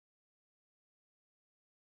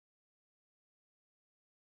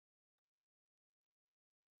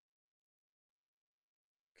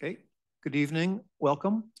Okay, good evening.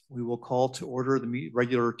 Welcome. We will call to order the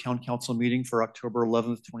regular town council meeting for October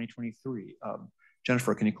 11th, 2023.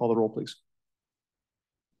 Jennifer, can you call the roll, please?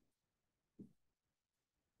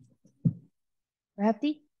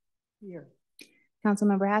 Hefty? Here.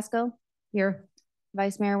 Councilmember Haskell? Here.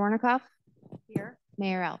 Vice Mayor Warnikoff? Here.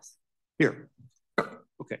 Mayor Alves? Here.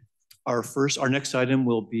 Okay. Our next item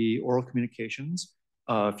will be oral communications.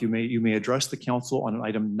 If you may address the council on an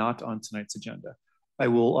item not on tonight's agenda. I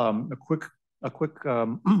will a quick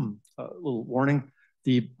little warning.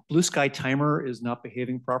 The Blue Sky timer is not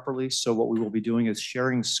behaving properly, so what we will be doing is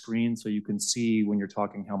sharing screen so you can see when you're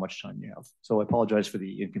talking how much time you have. So I apologize for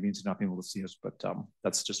the inconvenience of not being able to see us, but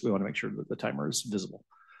that's just, we want to make sure that the timer is visible.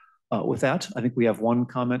 With that, I think we have one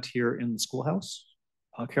comment here in the schoolhouse.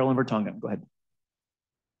 Carolyn Vertonghen, go ahead.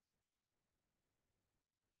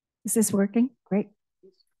 Is this working? Great.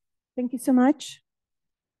 Thank you so much.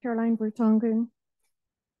 Caroline Vertonghen.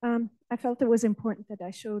 I felt it was important that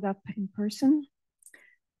I showed up in person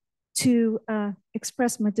to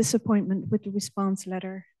express my disappointment with the response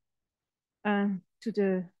letter to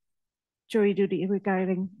the jury duty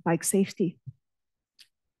regarding bike safety.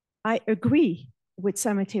 I agree with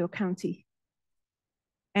San Mateo County,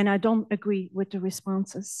 and I don't agree with the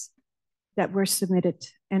responses that were submitted,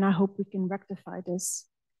 and I hope we can rectify this.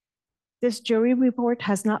 This jury report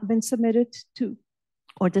has not been submitted to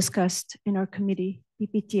or discussed in our committee,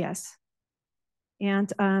 PPTS,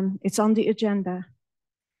 and it's on the agenda.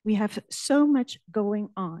 We have so much going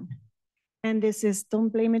on, and this is,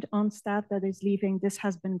 don't blame it on staff that is leaving. This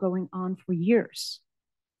has been going on for years.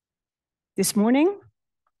 This morning,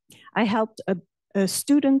 I helped a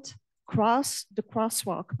student cross the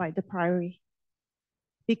crosswalk by the Priory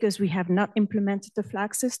because we have not implemented the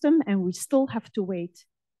flag system and we still have to wait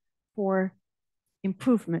for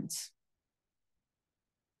improvements.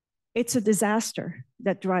 It's a disaster,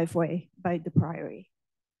 that driveway by the Priory.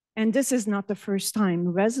 And this is not the first time.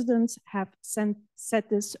 Residents have said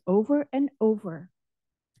this over and over,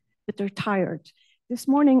 but they're tired. This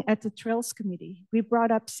morning at the Trails Committee, we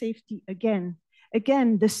brought up safety again.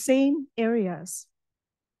 Again, the same areas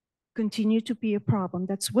continue to be a problem.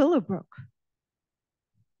 That's Willowbrook.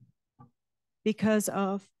 Because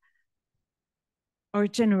of our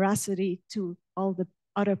generosity to all the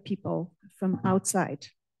other people from outside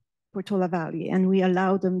Portola Valley, and we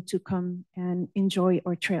allow them to come and enjoy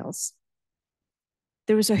our trails.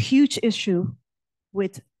 There is a huge issue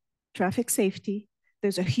with traffic safety.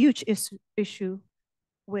 There's a huge issue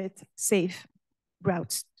with safe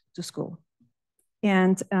routes to school.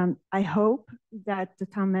 And I hope that the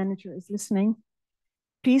town manager is listening.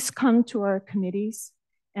 Please come to our committees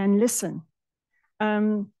and listen.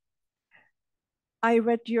 I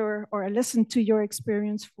listened to your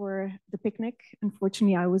experience for the picnic.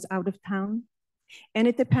 Unfortunately, I was out of town. And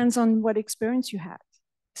it depends on what experience you had.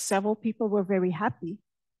 Several people were very happy.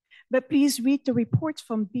 But please read the reports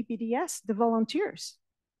from BPDS, the volunteers.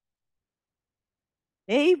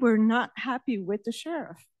 They were not happy with the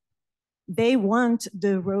sheriff. They want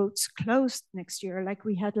the roads closed next year like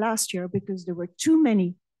we had last year because there were too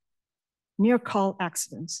many near-call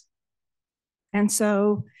accidents. And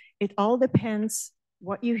so it all depends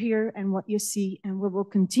what you hear and what you see, and we will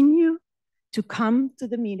continue to come to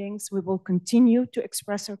the meetings. We will continue to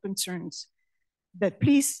express our concerns. But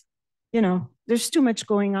please, there's too much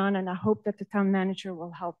going on, and I hope that the town manager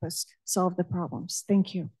will help us solve the problems.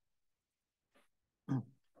 Thank you.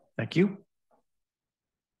 Thank you.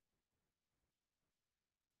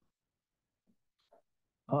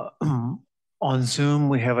 On Zoom,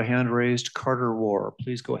 we have a hand raised. Carter War,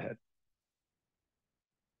 please go ahead.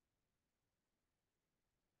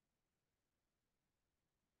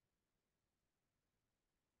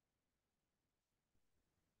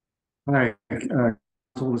 Hi,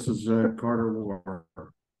 so this is Carter War.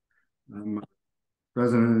 I'm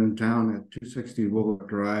resident in town at 260 Willowbrook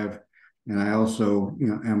Drive, and I also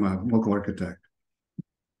am a local architect.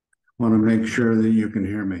 Want to make sure that you can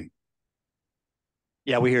hear me.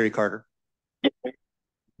 Yeah, we hear you, Carter.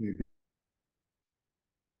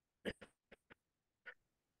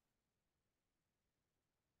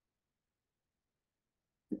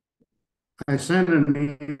 I sent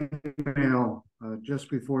an email just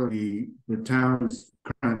before the town's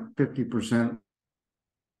current 50%.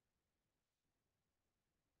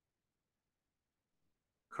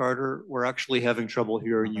 Carter, we're actually having trouble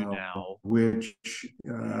hearing you now. Which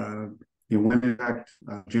went in fact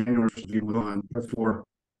January on before.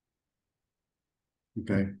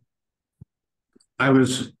 Okay.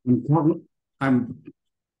 I'm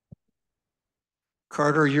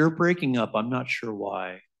Carter, you're breaking up. I'm not sure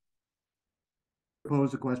why.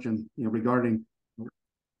 Pose a question regarding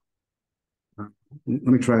Let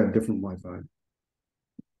me try a different Wi-Fi.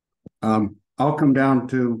 I'll come down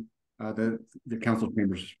to the council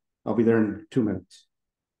chambers. I'll be there in 2 minutes.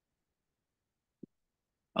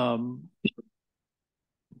 All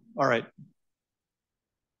right.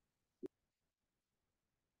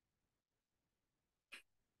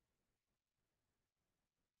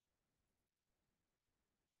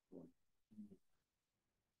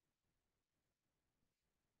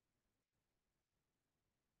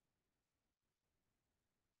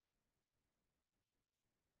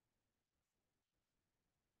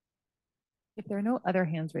 If there are no other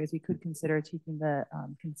hands raised, we could consider taking the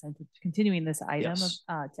continuing this item Yes.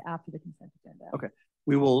 to after the consent agenda. Okay.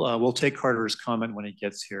 We will we'll take Carter's comment when he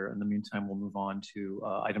gets here. In the meantime, we'll move on to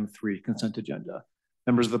item 3, consent agenda.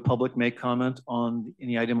 Members of the public may comment on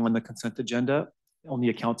any item on the consent agenda. Only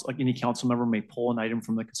accounts, like any council member may pull an item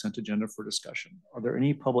from the consent agenda for discussion. Are there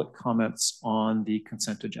any public comments on the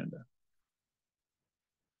consent agenda?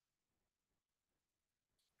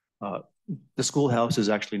 The schoolhouse is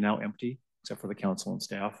actually now empty, except for the council and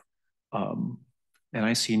staff. And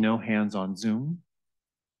I see no hands on Zoom.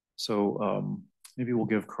 So maybe we'll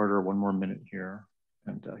give Carter 1 more minute here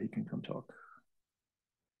and he can come talk.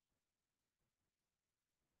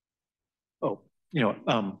 Oh,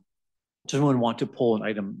 does anyone want to pull an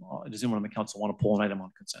item? Does anyone on the council want to pull an item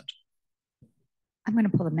on consent? I'm going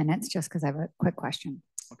to pull the minutes just because I have a quick question.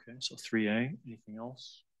 Okay, so 3A, anything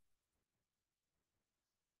else?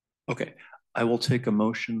 Okay, I will take a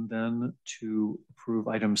motion then to approve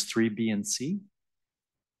items 3B and C.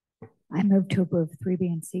 I move to approve 3B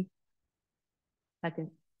and C.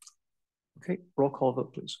 Second. Okay, roll call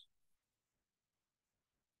vote, please.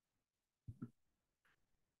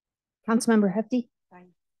 Councilmember Hefty. Aye.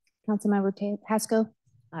 Councilmember Haskell.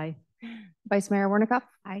 Aye. Vice Mayor Warnikoff.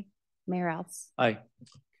 Aye. Mayor Alves. Aye.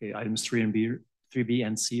 Okay, items 3B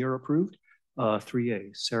and C are approved.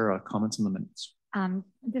 3A, Sarah, comments on the minutes.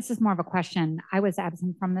 This is more of a question. I was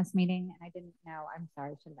absent from this meeting and I didn't know. I'm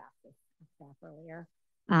sorry, I should have asked this staff earlier.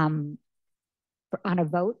 On a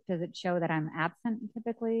vote, does it show that I'm absent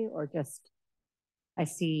typically, or just I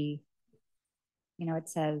see, it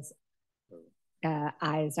says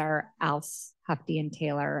ayes are Alves, Hefty, and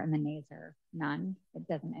Taylor, and the nays are none. It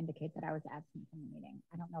doesn't indicate that I was absent from the meeting.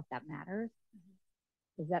 I don't know if that matters.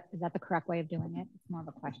 Is that the correct way of doing it? It's more of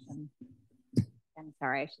a question. I'm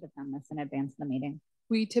sorry, I should have done this in advance of the meeting.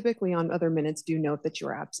 We typically on other minutes do note that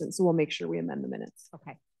you're absent, so we'll make sure we amend the minutes.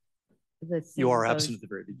 Okay. You are absent at the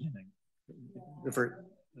very beginning.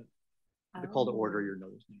 The call to order, your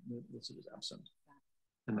notice listed as absent.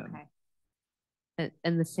 And then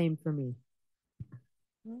And the same for me.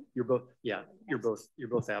 you're both, yeah, you're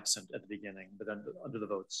both absent at the beginning, but then under the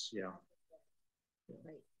votes, yeah.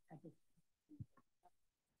 Great.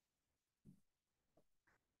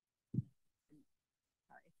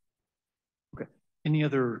 Okay. Any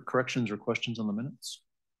other corrections or questions on the minutes?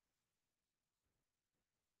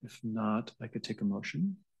 If not, I could take a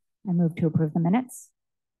motion. I move to approve the minutes.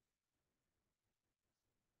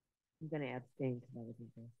 I'm going to abstain because I wasn't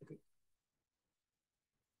there.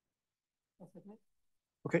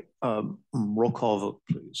 Okay. Roll call vote,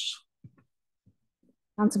 please.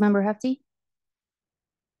 Councilmember Hefty.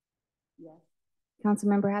 Yes.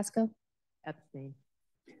 Councilmember Haskell. Abstain.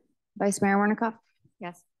 Vice Mayor Warnikoff.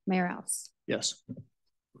 Yes. Mayor Alves. Yes.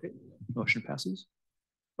 Okay. Motion passes.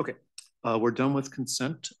 Okay. We're done with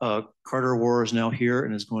consent. Carter War is now here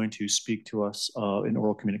and is going to speak to us in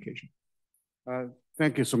oral communication.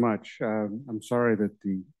 Thank you so much. I'm sorry that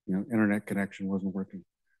the internet connection wasn't working.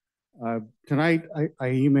 Tonight, I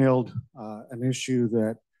emailed an issue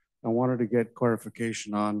that I wanted to get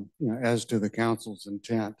clarification on, as to the council's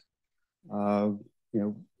intent.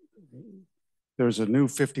 There's a new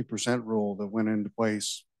 50% rule that went into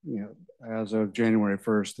place, as of January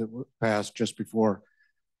 1st that passed just before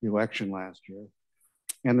the election last year.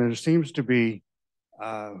 And there seems to be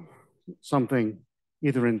something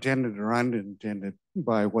either intended or unintended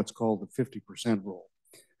by what's called the 50% rule.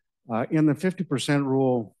 In the 50%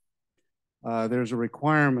 rule, there's a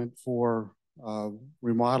requirement for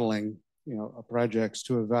remodeling, projects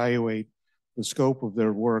to evaluate the scope of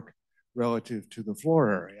their work relative to the floor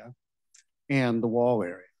area and the wall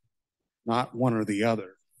area, not one or the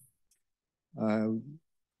other.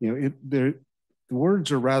 The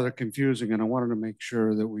words are rather confusing, and I wanted to make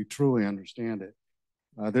sure that we truly understand it.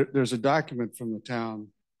 There's a document from the town,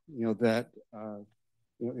 that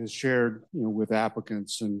is shared, with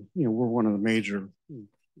applicants, and we're one of the major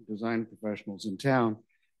design professionals in town.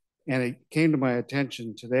 And it came to my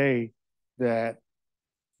attention today that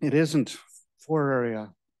it isn't floor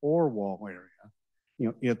area or wall area.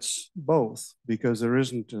 it's both, because there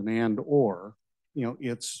isn't an and or,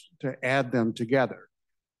 it's to add them together.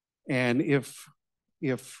 And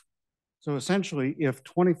so essentially, if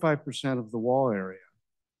 25% of the wall area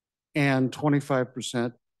and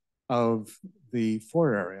 25% of the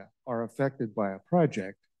floor area are affected by a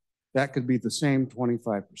project, that could be the same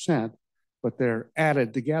 25%, but they're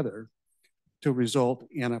added together to result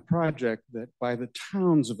in a project that by the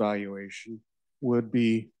town's evaluation would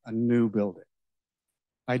be a new building.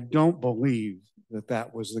 I don't believe that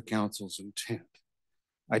that was the council's intent.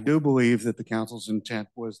 I do believe that the council's intent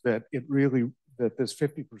was that that this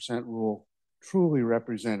 50% rule truly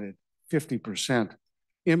represented 50%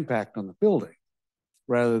 impact on the building,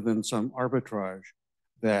 rather than some arbitrage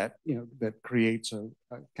that, that creates a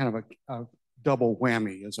kind of a double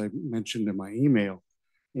whammy, as I mentioned in my email,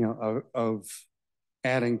 of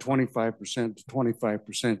adding 25% to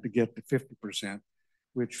 25% to get to 50%,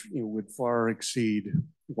 which would far exceed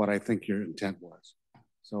what I think your intent was.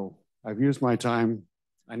 So I've used my time.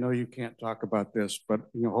 I know you can't talk about this, but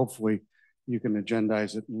hopefully you can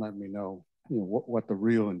agendize it and let me know, what the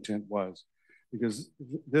real intent was, because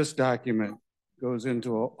this document goes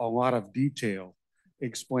into a lot of detail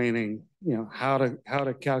explaining, how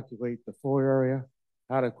to calculate the floor area,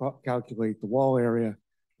 how to calculate the wall area,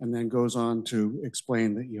 and then goes on to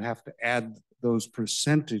explain that you have to add those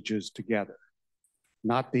percentages together,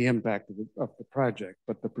 not the impact of the project,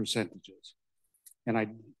 but the percentages.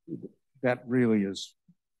 And that really is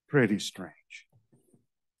pretty strange.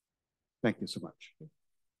 Thank you so much.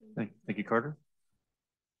 Thank you, Carter.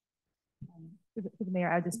 For the mayor,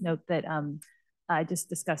 I would just note that I just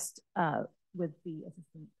discussed with the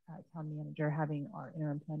assistant town manager having our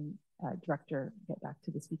interim planning director get back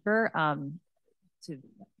to the speaker to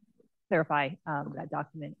clarify that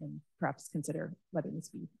document and perhaps consider whether it needs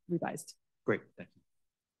to be revised. Great, thank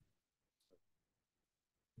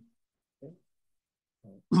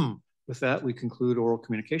you. With that, we conclude oral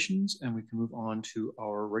communications and we can move on to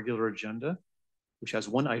our regular agenda, which has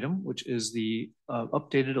one item, which is the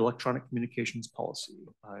updated electronic communications policy.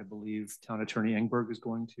 I believe Town Attorney Engberg is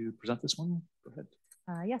going to present this one. Go ahead.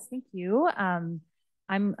 Yes, thank you. I'm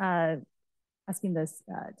asking this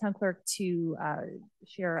town clerk to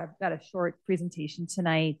share. I've got a short presentation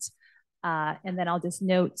tonight. And then I'll just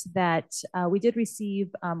note that we did receive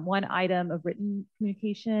one item of written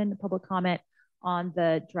communication, public comment on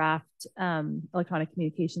the draft electronic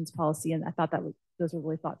communications policy. And I thought those were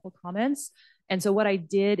really thoughtful comments. And so what I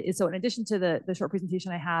did is, so in addition to the short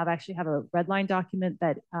presentation I actually have a red line document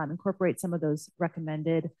that incorporates some of those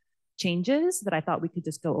recommended changes that I thought we could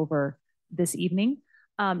just go over this evening.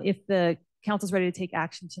 If the council's ready to take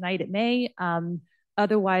action tonight, it may.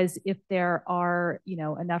 Otherwise, if there are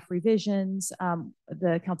enough revisions,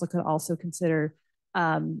 the council could also consider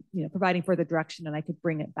providing further direction, and I could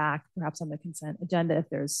bring it back perhaps on the consent agenda if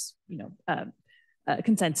there's a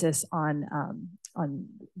consensus on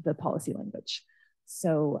the policy language.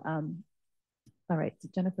 So, all right, so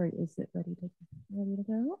Jennifer, is it ready to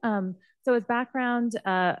go? So as background,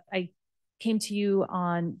 I came to you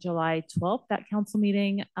on July 12th, that council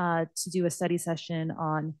meeting, to do a study session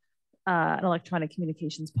on an electronic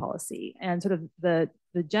communications policy. And sort of the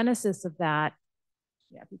genesis of that,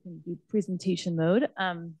 if you can do presentation mode,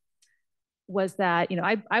 was that,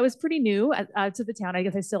 I was pretty new to the town. I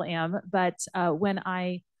guess I still am. But when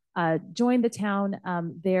I joined the town,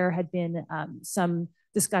 there had been some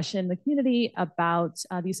discussion in the community about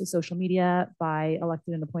the use of social media by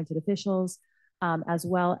elected and appointed officials, as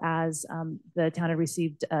well as the town had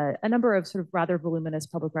received a number of sort of rather voluminous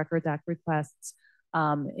Public Records Act requests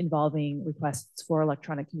involving requests for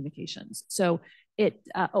electronic communications. So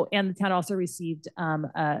and the town also received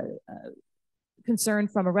a concern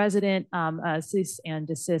from a resident, a cease and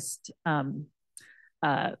desist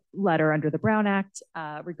letter under the Brown Act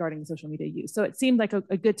regarding social media use. So it seemed like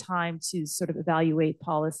a good time to sort of evaluate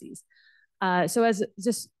policies. So as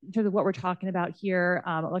just in terms of what we're talking about here,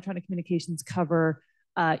 electronic communications cover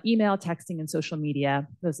email, texting, and social media.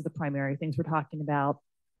 Those are the primary things we're talking about.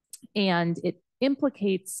 And it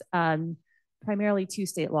implicates primarily two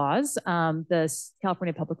state laws, the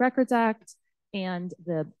California Public Records Act and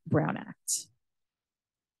the Brown Act.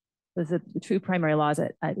 Those are the two primary laws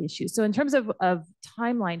at issue. So in terms of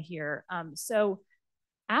timeline here, so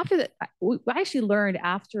after that, I actually learned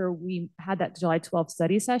after we had that July 12th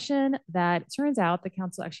study session that it turns out the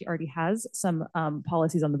council actually already has some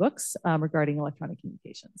policies on the books regarding electronic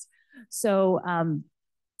communications. So,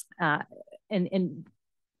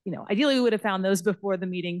 ideally we would have found those before the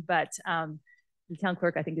meeting, but the town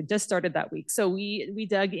clerk, I think, had just started that week. So we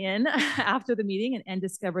dug in after the meeting and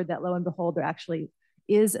discovered that lo and behold, there actually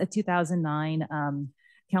is a 2009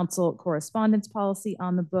 council correspondence policy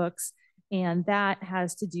on the books. And that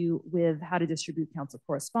has to do with how to distribute council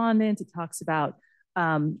correspondence. It talks about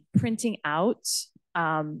printing out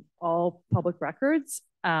all public records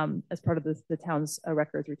as part of the town's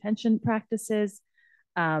records retention practices.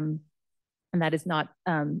 And that is not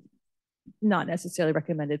necessarily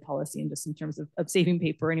recommended policy and just in terms of saving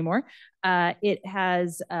paper anymore. It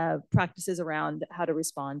has practices around how to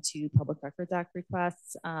respond to Public Records Act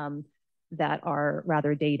requests that are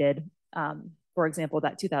rather dated. For example,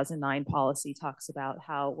 that 2009 policy talks about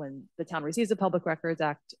how when the town receives a Public Records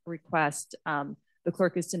Act request, the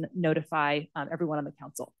clerk is to notify everyone on the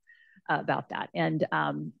council about that. And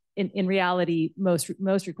in reality, most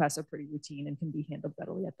requests are pretty routine and can be handled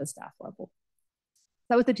readily at the staff level.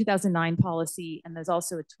 That was the 2009 policy, and there's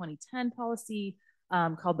also a 2010 policy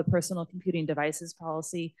called the Personal Computing Devices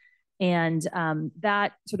Policy. And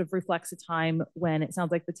that sort of reflects a time when it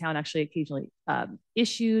sounds like the town actually occasionally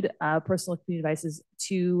issued personal computing devices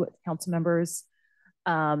to council members.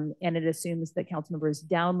 And it assumes that council members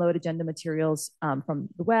download agenda materials from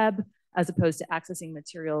the web as opposed to accessing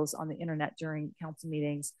materials on the internet during council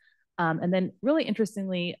meetings. And then really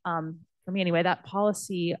interestingly, for me anyway, that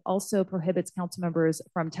policy also prohibits council members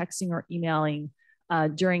from texting or emailing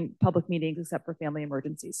during public meetings except for family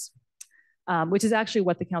emergencies. Which is actually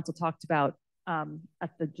what the council talked about at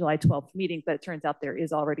the July 12th meeting, but it turns out there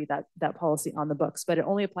is already that policy on the books, but it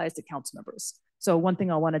only applies to council members. So one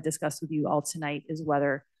thing I want to discuss with you all tonight is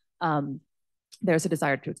whether there's a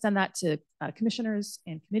desire to extend that to commissioners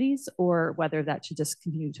and committees, or whether that should just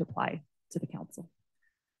continue to apply to the council.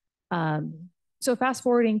 So fast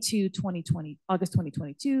forwarding to August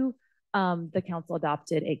 2022, the council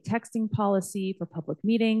adopted a texting policy for public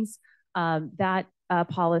meetings. That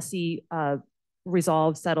policy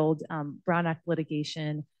resolved, settled Brown Act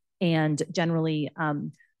litigation, and generally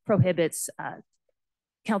prohibits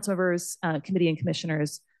council members, committee and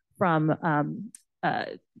commissioners from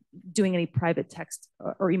doing any private text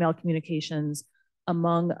or email communications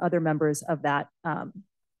among other members of that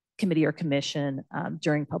committee or commission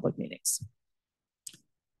during public meetings.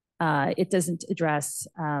 It doesn't address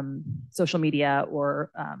social media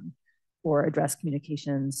or address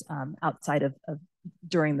communications outside of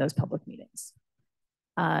during those public meetings.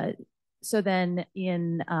 So then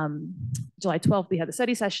in July 12th, we had the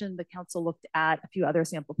study session. The council looked at a few other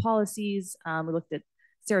sample policies. We looked at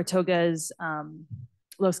Saratoga's,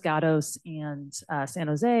 Los Gatos, and San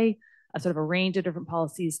Jose, sort of a range of different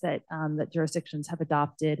policies that, that jurisdictions have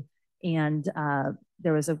adopted. And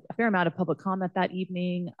there was a fair amount of public comment that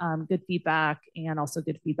evening, good feedback, and also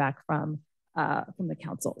good feedback from the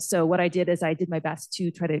council. So what I did is I did my best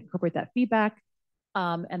to try to incorporate that feedback,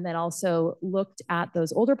 and then also looked at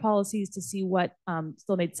those older policies to see what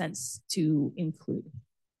still made sense to include.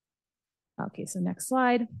 Okay, so next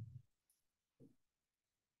slide.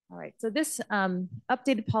 All right, so this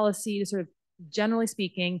updated policy, sort of generally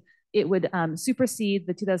speaking, it would supersede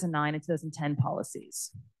the 2009 and 2010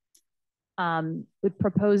 policies. Would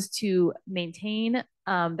propose to maintain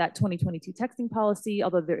that 2022 texting policy,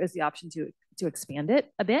 although there is the option to expand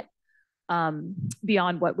it a bit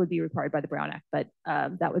beyond what would be required by the Brown Act, but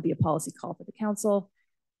that would be a policy call for the council.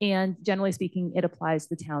 And generally speaking, it applies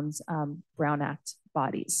to the town's Brown Act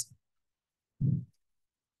bodies.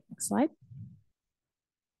 Next slide.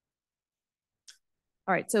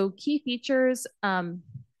 All right, so key features, I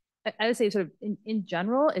would say sort of in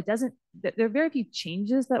general, it doesn't, there are very few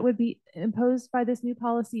changes that would be imposed by this new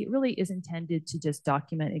policy. It really is intended to just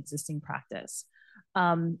document existing practice.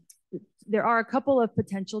 There are a couple of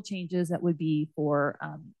potential changes that would be for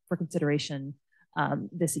consideration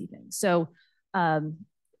this evening. So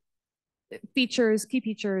features, key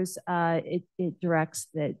features, it directs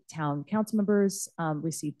that town council members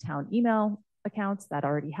receive town email accounts. That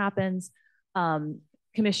already happens.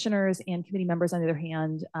 Commissioners and committee members, on the other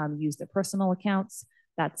hand, use their personal accounts.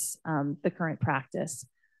 That's the current practice.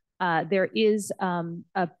 There is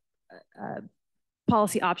a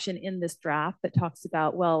policy option in this draft that talks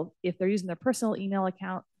about, well, if they're using their personal email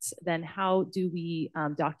accounts, then how do we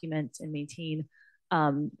document and maintain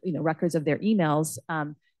records of their emails?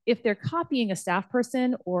 If they're copying a staff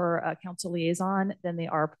person or a council liaison, then they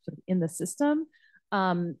are sort of in the system.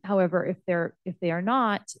 However, if they are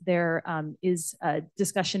not, there is a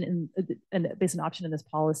discussion and there's an option in this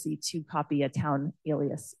policy to copy a town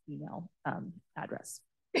alias email address.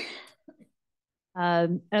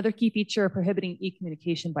 Another key feature, prohibiting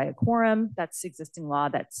e-communication by a quorum. That's existing law.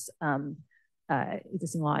 That's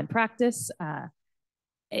existing law in practice.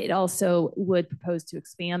 It also would propose to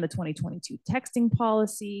expand the 2022 texting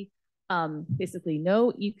policy Basically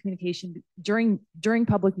no e-communication during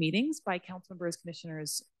public meetings by council members,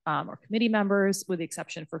 commissioners, or committee members, with the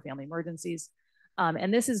exception for family emergencies.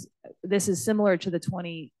 And this is similar to the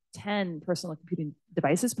 2010 personal computing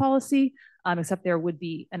devices policy, except there would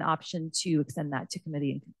be an option to extend that to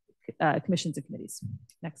commissions and committees.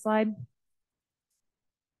 Next slide.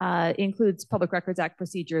 Includes Public Records Act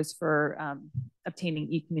procedures for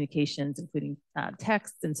obtaining e-communications, including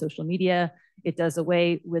texts and social media. It does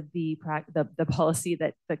away with the policy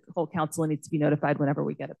that the whole council needs to be notified whenever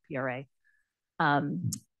we get a PRA.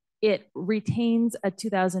 It retains a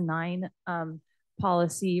 2009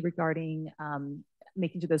 policy regarding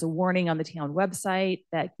making sure there's a warning on the town website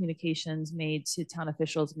that communications made to town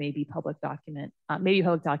officials may be public document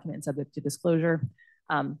and subject to disclosure.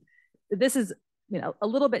 This is a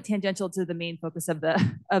little bit tangential to the main focus of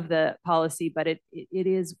the policy, but it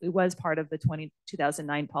was part of the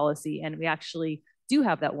 2009 policy, and we actually do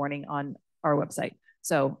have that warning on our website.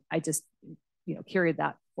 So I just carried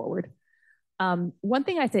that forward. One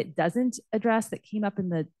thing I said it doesn't address that came up in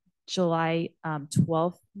the July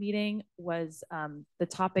 12th meeting was the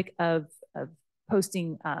topic of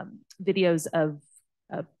posting videos of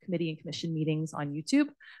committee and commission meetings on YouTube.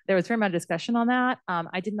 There was a fair amount of discussion on that.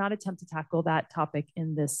 I did not attempt to tackle that topic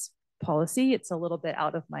in this policy. It's a little bit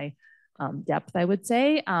out of my depth, I would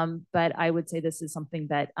say, but I would say this is something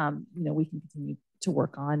that we can continue to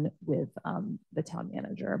work on with the town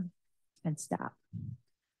manager and staff.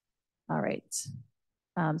 All right.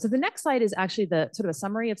 So the next slide is actually the sort of a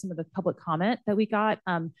summary of some of the public comment that we got.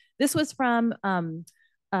 This was from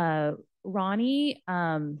Ronnie.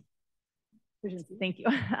 Thank you,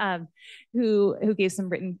 who gave some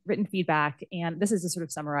written feedback, and this is just sort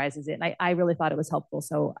of summarizes it. And I really thought it was helpful,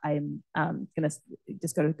 so I'm going to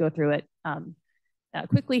just go through it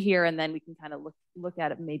quickly here, and then we can kind of look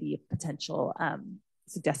at it, maybe potential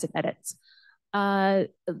suggested edits.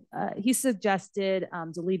 He suggested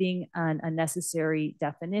deleting an unnecessary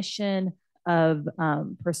definition of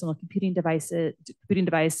personal computing device.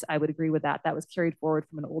 I would agree with that. That was carried forward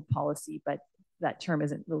from an old policy, but that term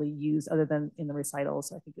isn't really used other than in the recital,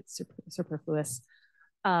 so I think it's superfluous.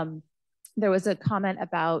 There was a comment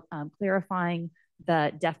about clarifying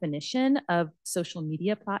the definition of social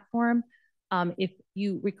media platform. If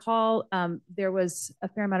you recall, there was a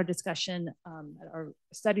fair amount of discussion at our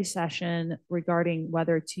study session regarding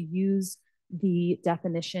whether to use the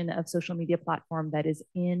definition of social media platform that is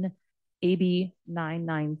in AB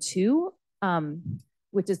 992,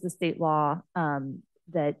 which is the state law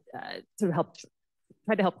that sort of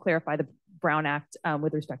tried to help clarify the Brown Act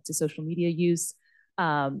with respect to social media use.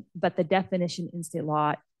 But the definition in state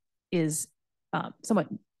law is somewhat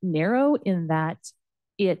narrow in that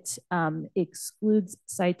it excludes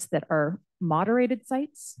sites that are moderated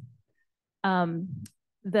sites. So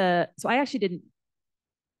I actually didn't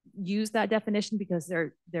use that definition because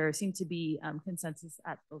there seemed to be consensus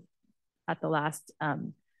at the last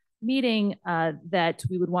meeting that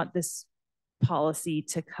we would want this policy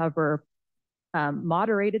to cover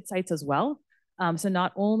moderated sites as well. So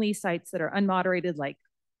not only sites that are unmoderated like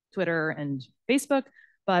Twitter and Facebook,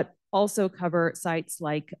 but also cover sites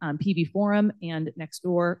like PV Forum and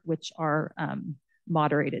Nextdoor, which are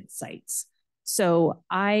moderated sites. So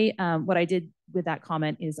what I did with that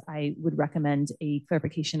comment is I would recommend a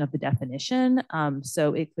clarification of the definition.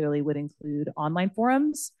 So it clearly would include online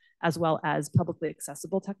forums as well as publicly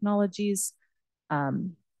accessible technologies.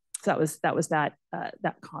 So that was that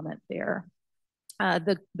comment there.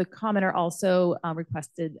 The commenter also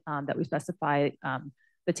requested that we specify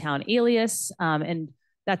the town alias, and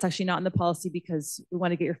that's actually not in the policy because we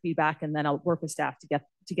want to get your feedback, and then I'll work with staff to get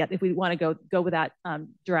if we want to go with that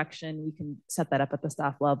direction, we can set that up at the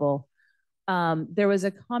staff level. There was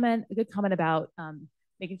a good comment about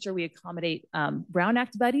making sure we accommodate Brown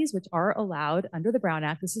Act buddies, which are allowed under the Brown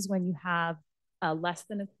Act. This is when you have less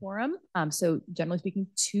than a quorum. So generally speaking,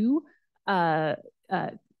 2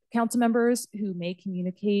 council members who may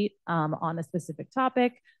communicate on a specific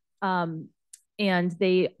topic. And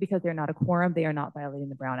because they're not a quorum, they are not violating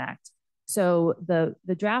the Brown Act. So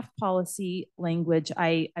the draft policy language,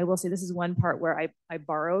 I will say this is one part where I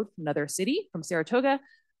borrowed from another city, from Saratoga.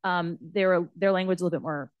 Their language is a little bit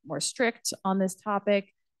more strict on this topic.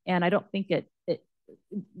 And I don't think it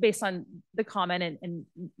based on the comment and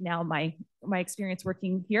now my experience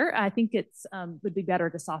working here, I think it's would be better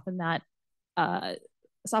to soften that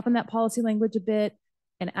policy language a bit.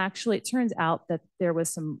 And actually, it turns out that there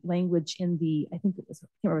was some language in I think it was, I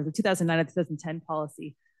can't remember, the 2009 or 2010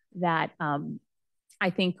 policy that I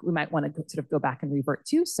think we might want to sort of go back and revert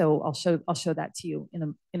to. So I'll show that to you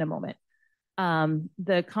in a moment.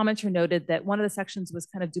 The commenter noted that one of the sections was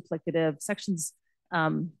kind of duplicative. Sections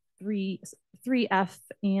 3F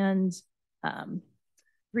and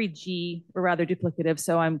 3G were rather duplicative,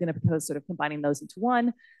 so I'm going to propose sort of combining those into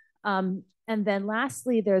one. And then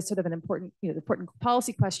lastly, there's sort of an important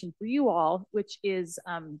policy question for you all, which is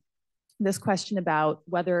this question about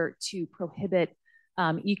whether to prohibit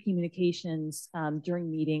e-communications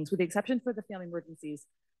during meetings, with the exception for the family emergencies.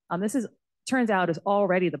 This turns out is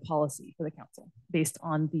already the policy for the council based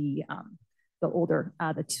on the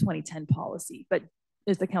 2010 policy. But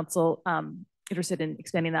is the council interested in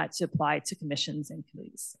expanding that to apply to commissions and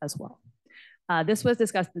committees as well? This was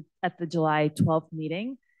discussed at the July 12th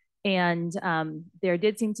meeting, and there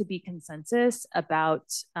did seem to be consensus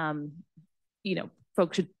about,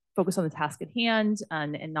 folks should focus on the task at hand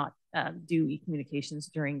and not do e-communications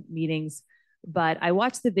during meetings. But I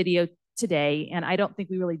watched the video today, and I don't think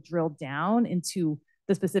we really drilled down into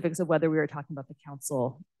the specifics of whether we were talking about the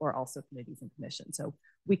council or also committees and commissions. So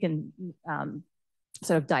we can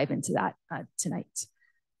sort of dive into that tonight.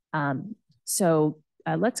 So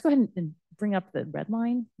let's go ahead and bring up the red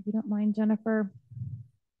line, if you don't mind, Jennifer.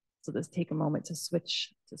 So let's take a moment to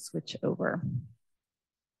switch over.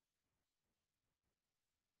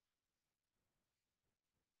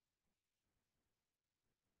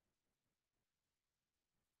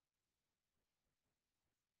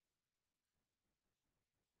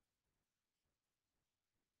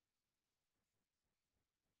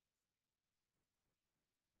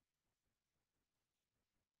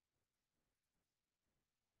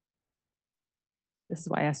 This is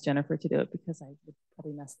why I asked Jennifer to do it, because I would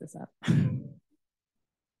probably mess this up.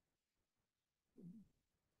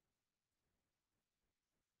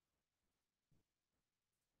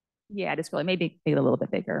 Yeah, just really maybe make it a little bit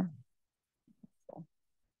bigger.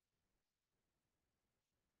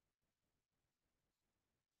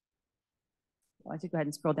 Why don't you go ahead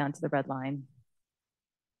and scroll down to the red line.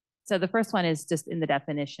 So the first one is just in the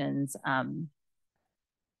definitions. And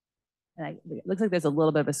it looks like there's a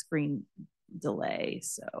little bit of a screen delay,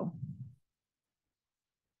 so.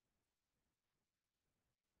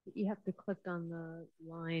 You have to click on the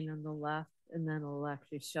line on the left, and then it'll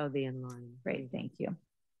actually show the inline. Great, thank you.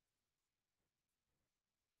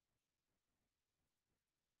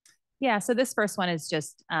 Yeah, so this first one is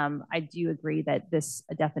just, I do agree that this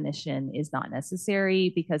definition is not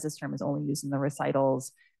necessary because this term is only used in the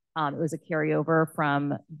recitals. It was a carryover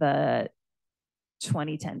from the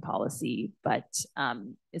 2010 policy, but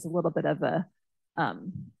is a little bit of a,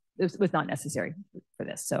 it was not necessary for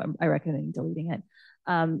this. So I recommend deleting it.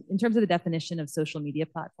 In terms of the definition of social media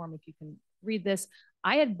platform, if you can read this,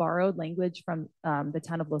 I had borrowed language from the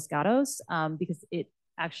town of Los Gatos because it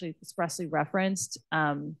actually expressly referenced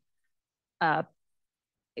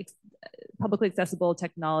publicly accessible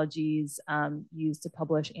technologies used to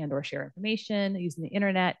publish and or share information using the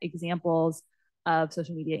internet. Examples of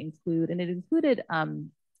social media include, and it included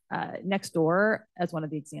Nextdoor as one of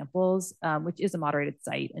the examples, which is a moderated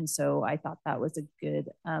site. And so I thought that was a good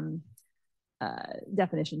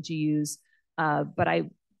definition to use. But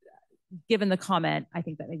given the comment, I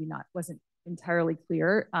think that maybe wasn't entirely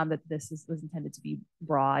clear that this was intended to be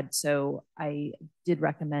broad. So I did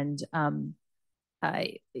recommend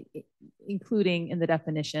including in the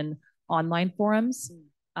definition online forums,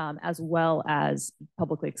 as well as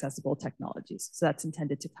publicly accessible technologies. So that's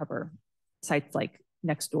intended to cover sites like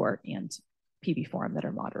Nextdoor and PB Forum that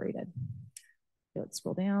are moderated. Okay, let's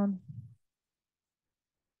scroll down.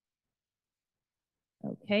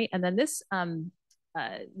 Okay, and then this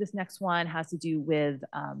this next one has to do with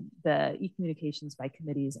the e-communications by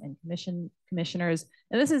committees and commissioners.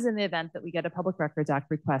 And this is in the event that we get a Public Records Act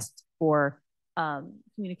request for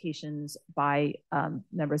communications by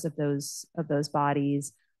members of those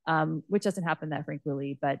bodies, which doesn't happen that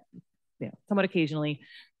frequently, but somewhat occasionally.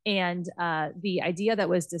 And the idea that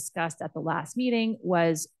was discussed at the last meeting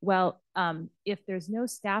was, well, if there's no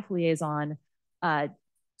staff liaison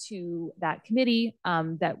to that committee,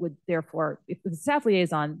 that would therefore, if the staff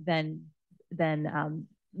liaison, then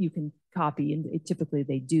you can copy, and typically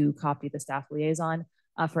they do copy the staff liaison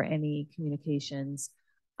for any communications.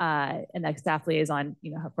 And that staff liaison,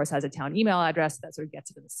 of course, has a town email address that sort of gets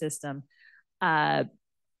it in the system.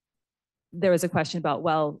 There was a question about,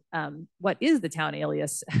 well, what is the town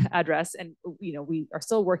alias address? And, we are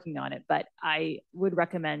still working on it, but I would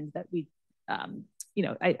recommend that we,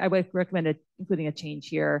 I would recommend including a change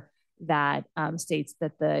here that states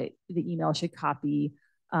that the email should copy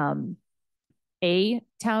a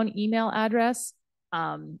town email address.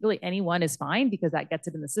 Really anyone is fine because that gets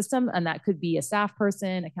it in the system, and that could be a staff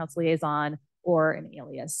person, a council liaison, or an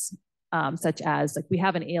alias. such as like we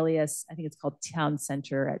have an alias, I think it's called Town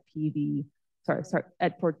Center at PV,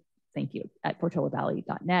 at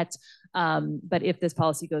portollavalley.net. But if this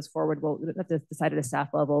policy goes forward, we'll have to decide at a staff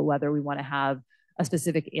level whether we want to have a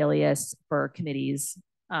specific alias for committees,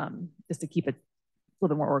 just to keep it a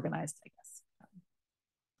little bit more organized, I guess.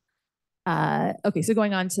 Okay, so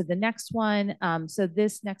going on to the next one. So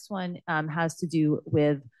this next one has to do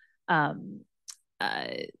with the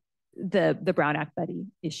Brown Act buddy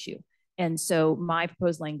issue. And so my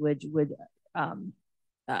proposed language would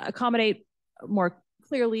accommodate more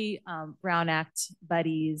clearly Brown Act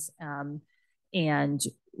buddies, and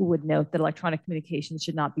would note that electronic communications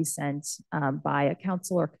should not be sent by a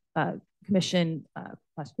council or commission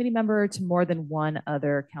 / committee member to more than one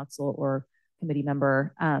other council or committee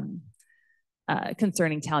member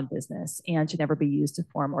concerning town business, and should never be used to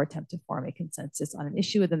form or attempt to form a consensus on an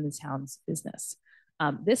issue within the town's business.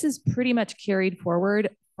 This is pretty much carried forward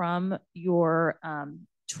from your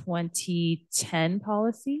 2010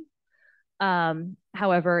 policy.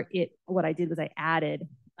 However, what I did was I added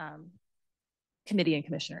committee and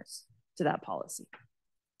commissioners to that policy.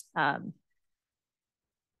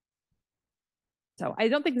 So I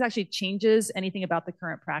don't think this actually changes anything about the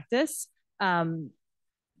current practice,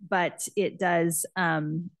 but it does,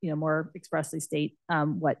 more expressly state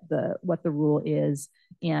what the rule is,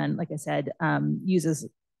 and like I said, uses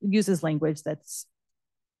language that's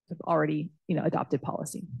already adopted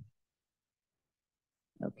policy.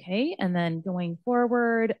 Okay, and then going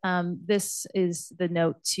forward, this is the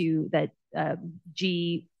note to that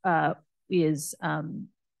G is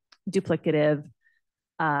duplicative,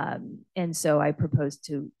 and so I propose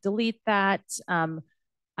to delete that.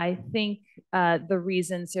 I think the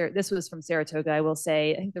reason, this was from Saratoga, I will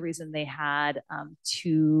say, I think the reason they had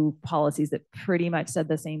two policies that pretty much said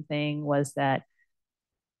the same thing was that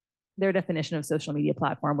their definition of social media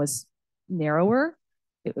platform was narrower.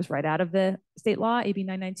 It was right out of the state law, AB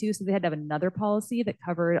 992. So they had to have another policy that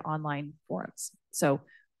covered online forums. So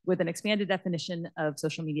with an expanded definition of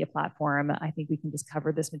social media platform, I think we can just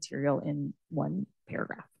cover this material in one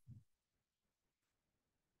paragraph.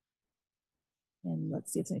 And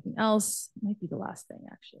let's see if there's anything else. It might be the last thing,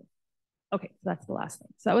 actually. Okay, so that's the last thing.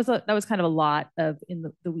 So that was kind of a lot of in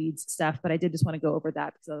the weeds stuff, but I did just want to go over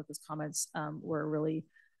that because those comments were really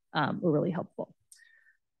helpful.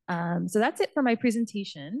 So that's it for my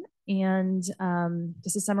presentation. And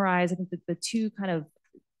just to summarize, I think that the two kind of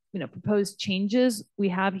proposed changes we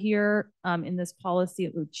have here in this policy,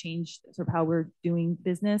 it would change sort of how we're doing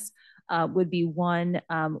business, would be one,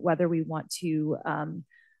 whether we want to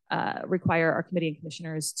require our committee and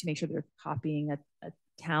commissioners to make sure they're copying a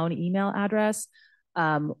town email address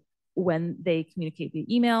when they communicate via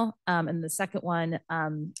email. And the second one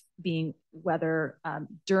being whether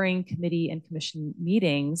during committee and commission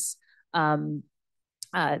meetings, members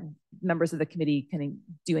of the committee can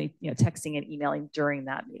do any texting and emailing during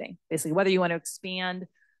that meeting. Basically, whether you want to expand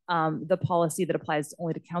the policy that applies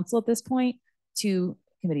only to council at this point to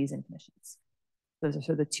committees and commissions. Those are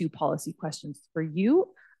sort of the two policy questions for you.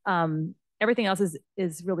 Everything else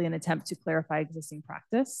is really an attempt to clarify existing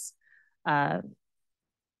practice.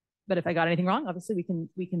 But if I got anything wrong, obviously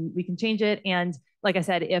we can change it. And like I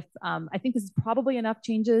said, if I think this is probably enough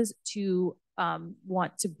changes to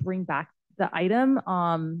want to bring back the item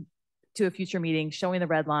to a future meeting, showing the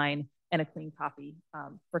red line and a clean copy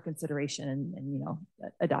for consideration and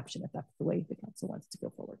adoption, if that's the way the council wants to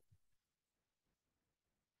go forward.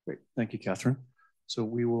 Great, thank you, Catherine. So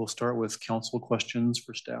we will start with council questions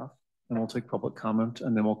for staff, and we'll take public comment,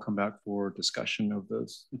 and then we'll come back for discussion of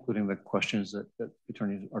those, including the questions that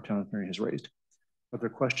our town attorney has raised. Are there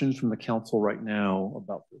questions from the council right now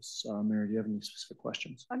about this? Mary, do you have any specific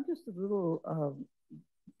questions? I'm just a little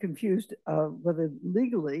confused whether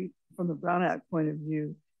legally, from the Brown Act point of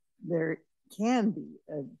view, there can be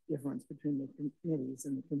a difference between the committees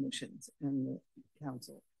and the commissions and the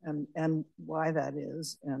council, and why that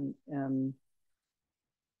is, and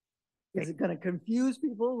is it going to confuse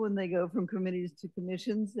people when they go from committees to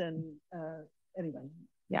commissions? And anyway.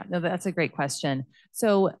 Yeah, no, that's a great question.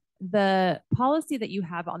 So the policy that you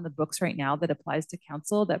have on the books right now that applies to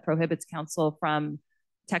council, that prohibits council from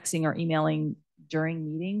texting or emailing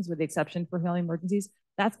during meetings, with the exception for family emergencies,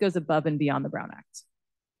 that goes above and beyond the Brown Act.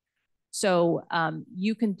 So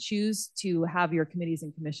you can choose to have your committees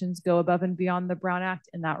and commissions go above and beyond the Brown Act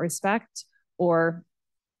in that respect, or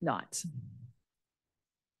not.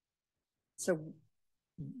 So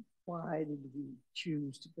why did we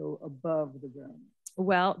choose to go above the Brown Act?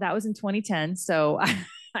 Well, that was in 2010, so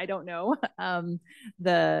I don't know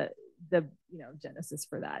the genesis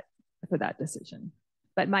for that decision.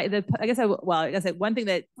 But I guess one thing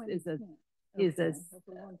that it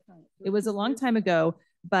was a long time ago,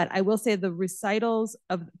 but I will say the recitals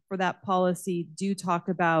for that policy do talk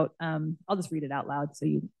about, I'll just read it out loud so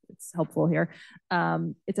it's helpful here.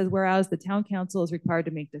 It says, whereas the town council is required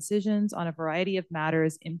to make decisions on a variety of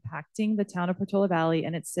matters impacting the town of Portola Valley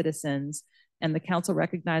and its citizens, and the council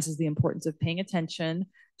recognizes the importance of paying attention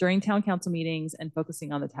during town council meetings and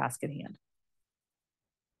focusing on the task at hand.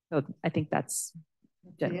 So I think that's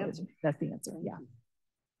generally, that's the answer. Yeah.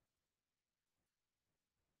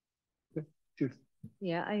 Judith.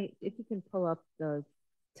 Yeah, if you can pull up the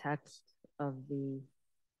text of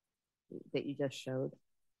that you just showed,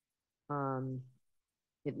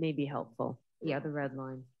 it may be helpful. Yeah, the red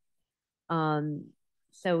line.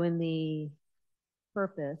 So in the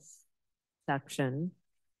purpose section,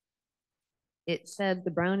 it said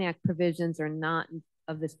the Brown Act provisions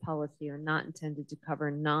of this policy are not intended to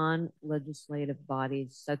cover non-legislative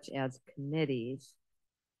bodies such as committees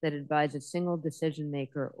that advise a single decision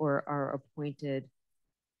maker or are appointed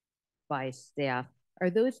by staff. Are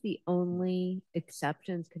those the only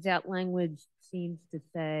exceptions? Because that language seems to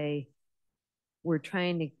say we're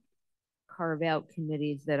trying to carve out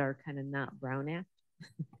committees that are kind of not Brown Act,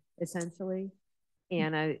 essentially.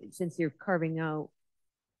 And since you're carving out,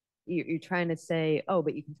 you're trying to say, oh,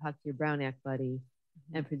 but you can talk to your Brown Act buddy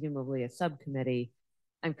and presumably a subcommittee.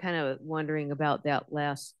 I'm kind of wondering about that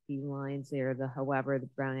last few lines there, however, the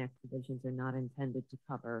Brown Act provisions are not intended to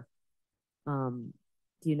cover.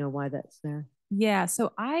 Do you know why that's there? Yeah,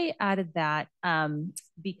 so I added that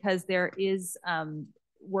because there is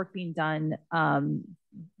work being done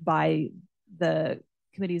by the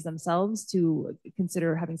committees themselves to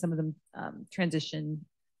consider having some of them transition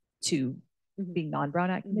to being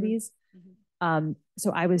non-Brown Act committees.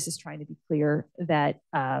 So I was just trying to be clear that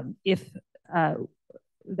if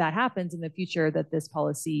that happens in the future, that this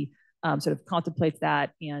policy sort of contemplates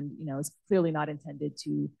that and is clearly not intended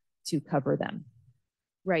to cover them.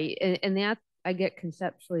 Right, and that I get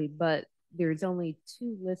conceptually, but there's only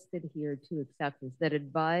two listed here, two exceptions that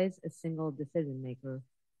advise a single decision maker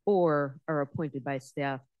or are appointed by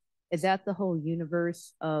staff. Is that the whole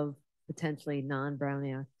universe of potentially non-Brown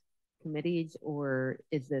Act committees, or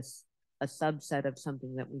is this a subset of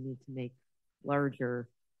something that we need to make larger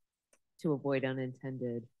to avoid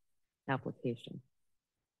unintended application?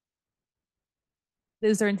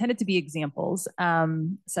 Those are intended to be examples,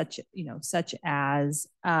 such as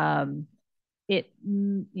if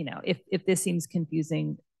this seems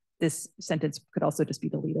confusing, this sentence could also just be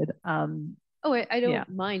deleted. I don't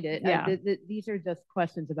mind it. Yeah. These are just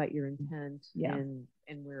questions about your intent and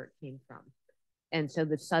where it came from. And so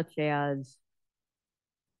the such as,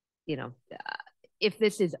 if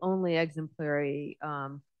this is only exemplary,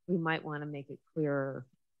 we might want to make it clearer.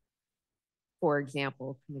 For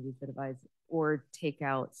example, committees that advise or take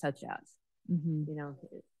out such as,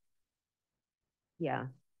 yeah.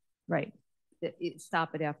 Right.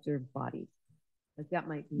 Stop it after bodies. Like that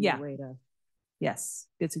might be a way to. Yes,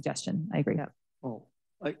 good suggestion. I agree. Well,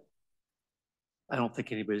 I don't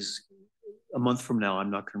think anybody's, a month from now,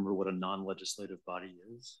 I'm not going to remember what a non-legislative body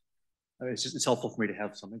is. I mean, it's helpful for me to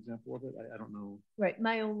have some example of it. I don't know. Right.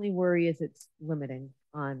 My only worry is it's limiting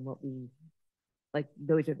on what we, like,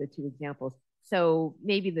 those are the two examples. So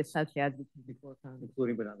maybe the such as we can work on.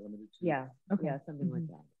 Including but not limited to. Yeah. Okay. Yeah, something like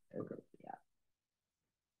that. Okay. Yeah.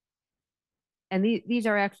 And these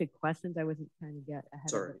are actually questions. I wasn't trying to get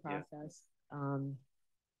ahead of the process. Yeah.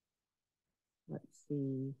 Let's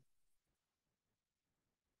see.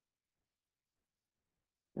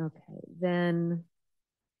 Okay, then.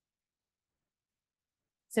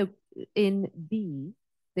 So in B,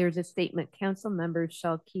 there's a statement, council members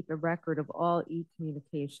shall keep a record of all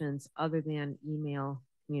e-communications other than email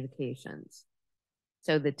communications.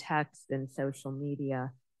 So the text and social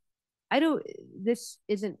media. This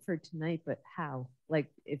isn't for tonight, but how? Like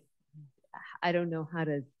I don't know how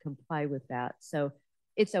to comply with that. So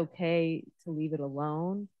it's okay to leave it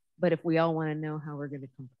alone, but if we all want to know how we're going to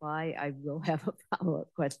comply, I will have a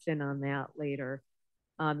follow-up question on that later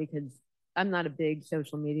because I'm not a big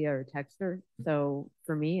social media or texter. So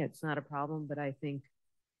for me, it's not a problem, but I think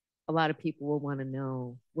a lot of people will want to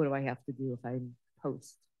know, what do I have to do if I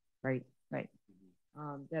post, right? Right.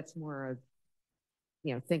 That's more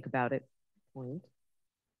a, think about it point.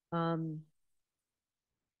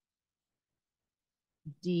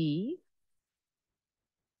 D.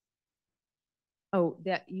 Oh,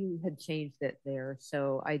 that you had changed it there.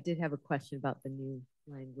 So I did have a question about the new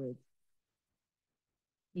language.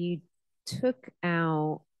 You took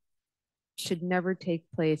out should never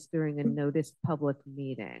take place during a noticed public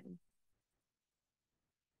meeting.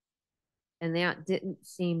 And that didn't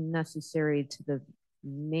seem necessary to the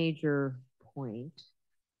major point,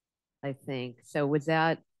 I think. So was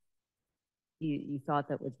that, you thought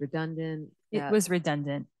that was redundant? It was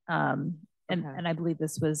redundant. And I believe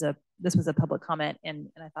this was a public comment, and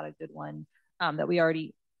I thought a good one, that we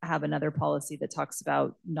already have another policy that talks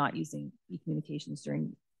about not using e-communications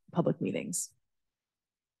during public meetings.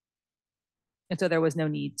 And so there was no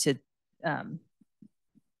need to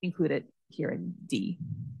include it here in D.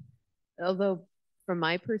 Although from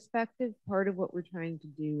my perspective, part of what we're trying to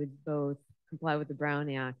do is both comply with the Brown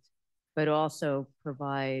Act, but also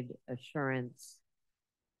provide assurance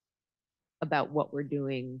about what we're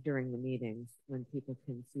doing during the meetings when people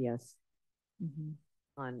can see us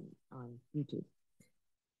on YouTube.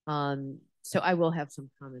 So I will have some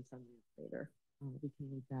comments on that later. We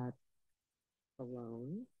can leave that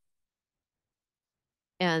alone.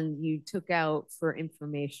 And you took out for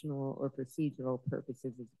informational or procedural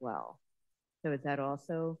purposes as well. So is that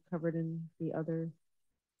also covered in the other?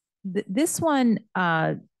 This one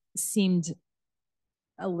seemed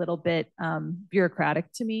a little bit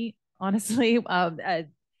bureaucratic to me, honestly,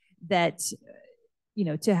 that, you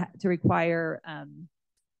know, to require,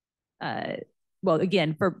 well,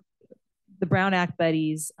 again, for the Brown Act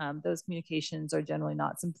buddies, those communications are generally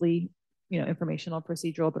not simply, you know, informational,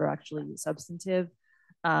 procedural, but are actually substantive.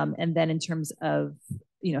 And then in terms of,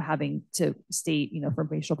 you know, having to state, you know, for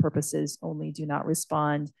informational purposes only, do not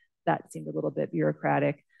respond, that seemed a little bit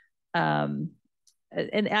bureaucratic. And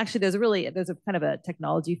actually there's a kind of a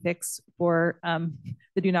technology fix for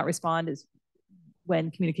the do not respond, is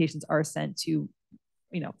when communications are sent to,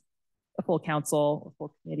 you know, a full council, a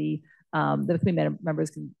full committee, the committee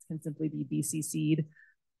members can simply be BCC'd.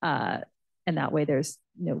 And that way there's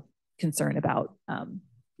no concern about,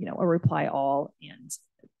 you know, a reply all. And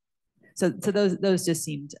so those just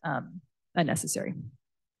seemed unnecessary.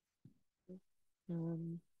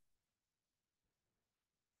 In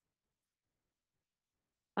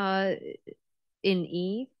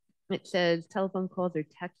E, it says telephone calls or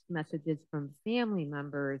text messages from family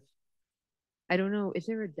members. I don't know, is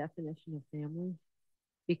there a definition of family?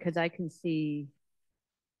 Because I can see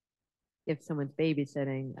if someone's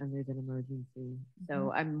babysitting and there's an emergency.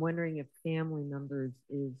 So I'm wondering if family members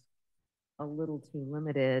is a little too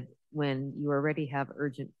limited when you already have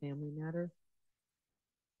urgent family matters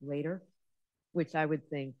later, which I would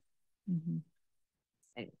think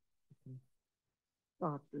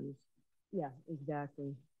doctors. Yeah,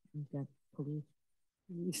 exactly. Got police.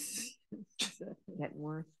 Getting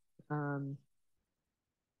worse.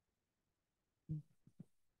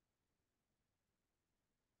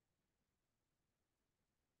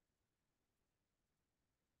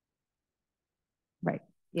 Right.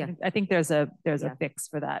 Yeah, I think there's a fix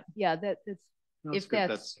for that. Yeah, that's No, if good.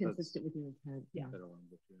 that's consistent with the intent. Yeah.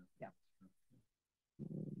 Yeah.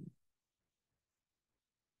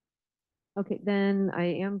 Okay, then I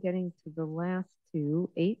am getting to the last two.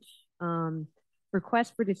 H,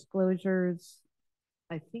 request for disclosures.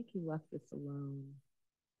 I think you left this alone.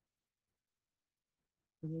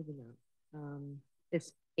 Or maybe not.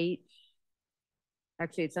 It's H.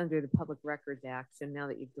 Actually, it's under the Public Records Act. So now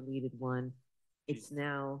that you've deleted one, it's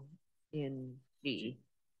now in G.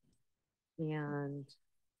 And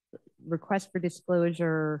request for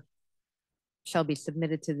disclosure shall be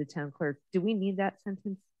submitted to the town clerk. Do we need that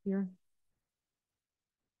sentence here?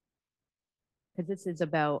 Because this is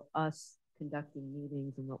about us conducting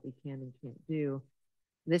meetings and what we can and can't do.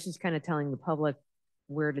 This is kind of telling the public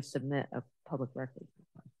where to submit a public record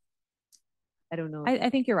request. I don't know. I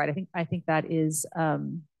think you're right. I think that is a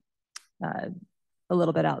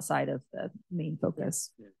little bit outside of the main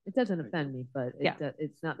focus. It doesn't offend me, but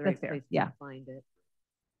it's not the right place to find it.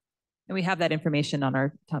 And we have that information on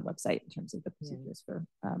our town website in terms of the procedures for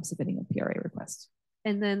submitting a PRA request.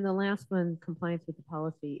 And then the last one, compliance with the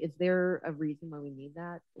policy. Is there a reason why we need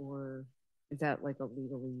that? Or is that like a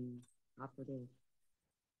legally operative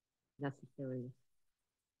necessary?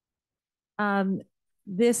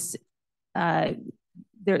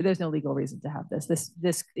 There's no legal reason to have this.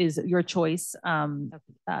 This is your choice.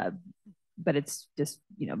 But it's just,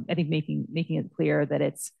 you know, I think making it clear that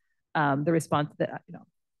it's the response that, you know,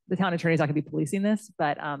 the town attorney is not going to be policing this,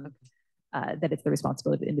 but that it's the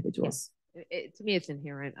responsibility of individuals. Yeah. To me, it's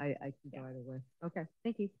inherent. I can go either way. Okay,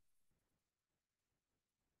 thank you.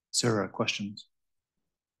 Sarah, questions?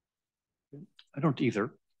 I don't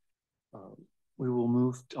either. We will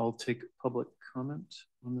move. I'll take public comment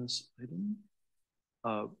on this item.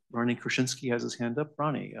 Ronnie Krasinski has his hand up.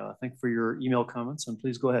 Ronnie, thank you for your email comments, and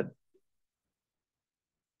please go ahead.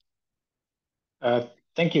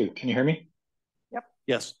 Thank you. Can you hear me? Yep.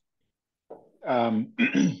 Yes.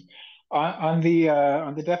 On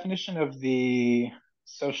the definition of the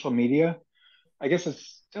social media, I guess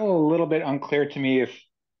it's still a little bit unclear to me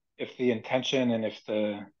if the intention and if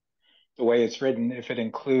the way it's written, if it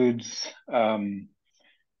includes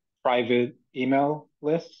private email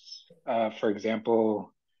lists. For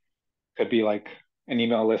example, could be like an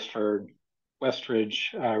email list for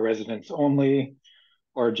Westridge residents only,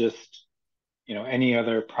 or just any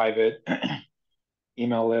other private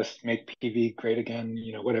email list, make PV great again,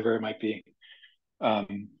 whatever it might be.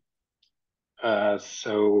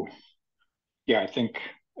 So yeah, I think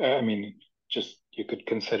I mean, just you could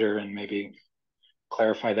consider and maybe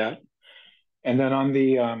clarify that. And then on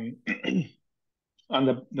the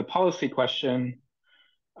on the policy question,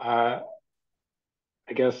 I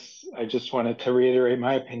guess I just wanted to reiterate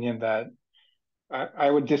my opinion that I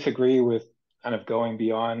would disagree with kind of going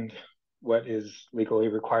beyond what is legally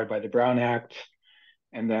required by the Brown Act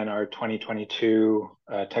and then our 2022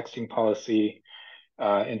 texting policy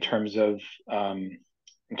in terms of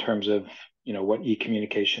what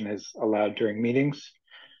e-communication is allowed during meetings.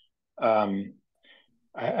 I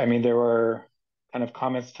mean, there were kind of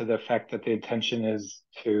comments to the effect that the intention is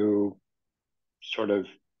to sort of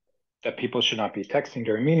that people should not be texting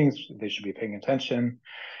during meetings, they should be paying attention,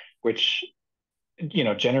 which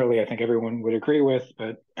generally I think everyone would agree with,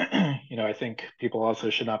 but I think people also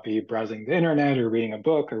should not be browsing the internet or reading a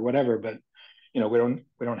book or whatever, but we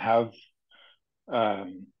don't have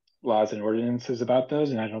laws and ordinances about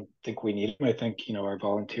those, and I don't think we need them. I think our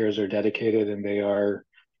volunteers are dedicated and they are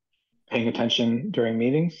paying attention during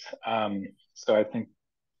meetings. So I think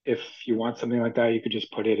if you want something like that, you could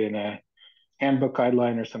just put it in a handbook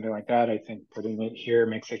guideline or something like that. I think putting it here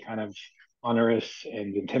makes it kind of onerous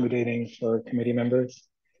and intimidating for committee members.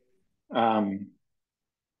 I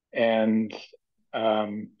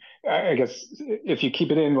guess if you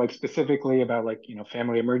keep it in like specifically about like,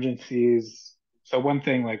 family emergencies. So one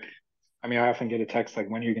thing, like, I mean, I often get a text like,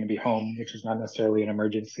 when are you going to be home, which is not necessarily an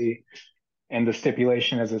emergency. And the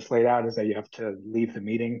stipulation as it's laid out is that you have to leave the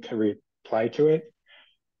meeting to reply to it,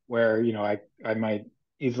 where, I might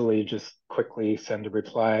easily just quickly send a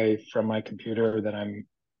reply from my computer that I'm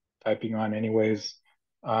typing on anyways.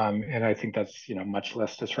 And I think that's, much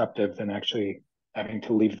less disruptive than actually having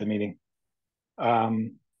to leave the meeting.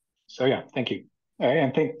 So yeah, thank you.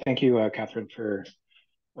 And thank you, Catherine, for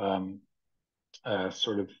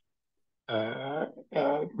sort of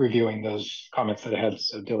reviewing those comments that I had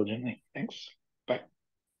so diligently. Thanks. Bye.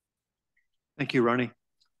 Thank you, Ronnie.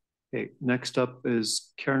 Okay, next up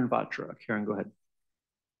is Karen Vatra. Karen, go ahead.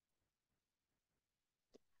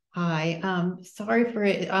 Hi, sorry for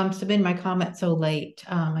submitting my comment so late.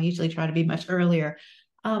 I usually try to be much earlier.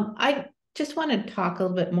 I just want to talk a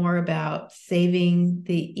little bit more about saving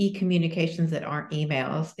the e-communications that aren't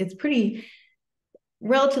emails. It's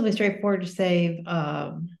relatively straightforward to save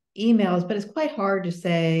emails, but it's quite hard to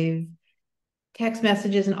save text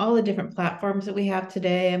messages and all the different platforms that we have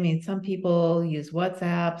today. I mean, some people use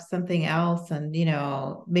WhatsApp, something else, and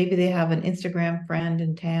maybe they have an Instagram friend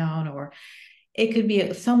in town, or it could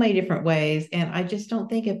be so many different ways. And I just don't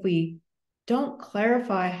think if we don't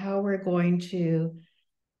clarify how we're going to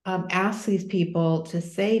ask these people to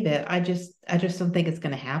save it, I just don't think it's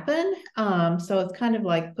going to happen. So it's kind of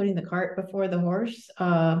like putting the cart before the horse.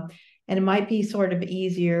 And it might be sort of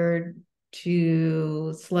easier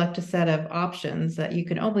to select a set of options that you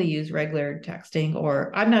can only use regular texting, or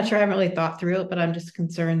I'm not sure, I haven't really thought through it, but I'm just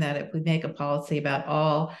concerned that if we make a policy about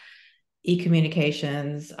all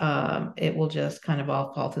e-communications, it will just kind of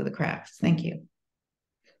all fall through the cracks. Thank you.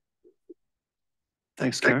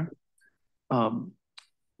 Thanks, Karen.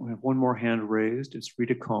 We have one more hand raised. It's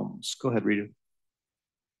Rita Combs. Go ahead, Rita.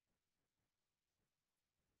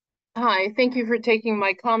 Hi, thank you for taking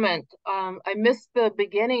my comment. I missed the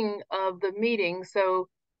beginning of the meeting, so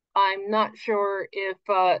I'm not sure if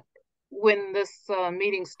when this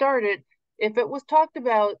meeting started, if it was talked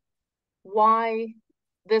about why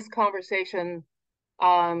this conversation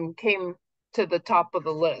came to the top of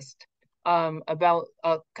the list about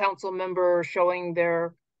a council member showing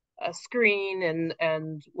their screen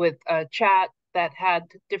and with a chat that had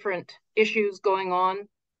different issues going on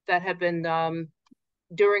that had been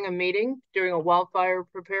during a meeting, during a wildfire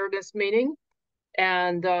preparedness meeting,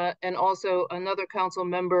 and also another council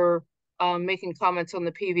member making comments on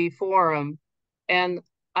the PV forum. And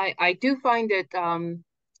I do find it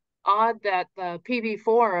odd that the PV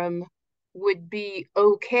forum would be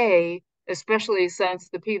okay, especially since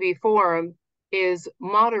the PV forum is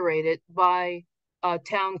moderated by a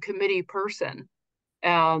town committee person.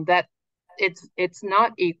 That it's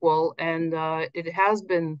not equal, and it has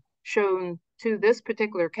been shown to this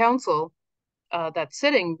particular council that's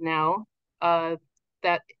sitting now,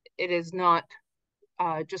 that it is not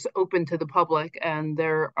just open to the public, and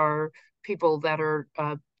there are people that are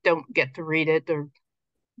don't get to read it or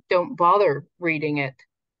don't bother reading it.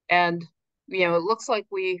 And it looks like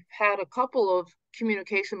we've had a couple of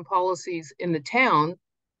communication policies in the town.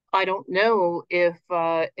 I don't know if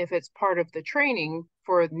it's part of the training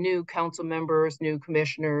for new council members, new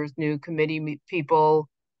commissioners, new committee people,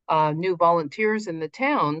 new volunteers in the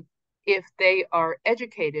town, if they are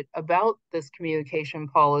educated about this communication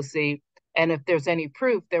policy, and if there's any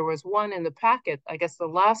proof. There was one in the packet, I guess the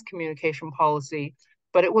last communication policy,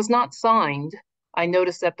 but it was not signed. I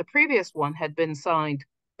noticed that the previous one had been signed,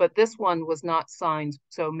 but this one was not signed.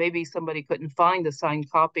 So maybe somebody couldn't find a signed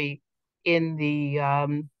copy in the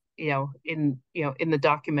in the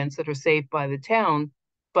documents that are saved by the town.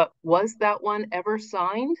 But was that one ever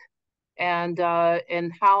signed? And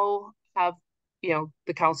how have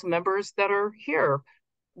the council members that are here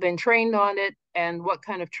been trained on it, and what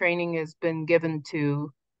kind of training has been given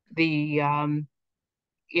to the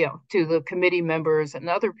to the committee members and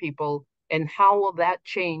other people, and how will that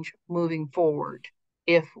change moving forward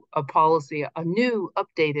if a policy, a new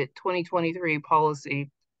updated 2023 policy,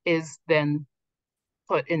 is then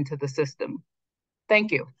put into the system?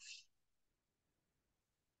 Thank you.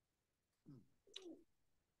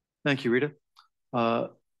 Thank you, Rita.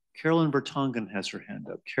 Carolyn Bertongen has her hand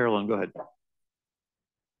up. Carolyn, go ahead.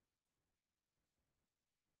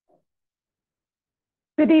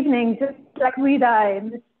 Good evening. Just like Rita, I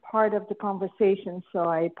missed part of the conversation, so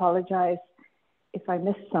I apologize if I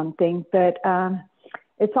missed something. But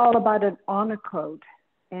it's all about an honor code.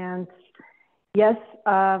 And yes,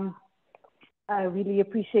 I really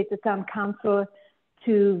appreciate the town council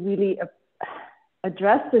to really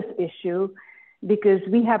address this issue, because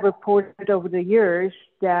we have reported over the years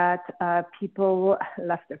that people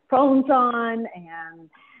left their phones on, and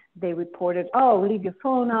they reported, oh, leave your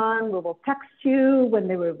phone on, we will text you, when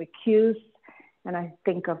they were recused. And I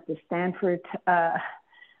think of the Stanford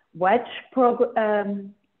Wedge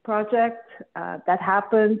project that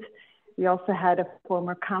happened. We also had a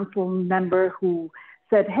former council member who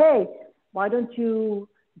said, hey, why don't you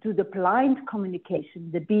do the blind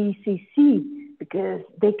communication, the BCC, because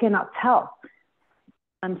they cannot tell.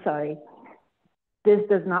 I'm sorry. This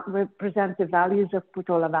does not represent the values of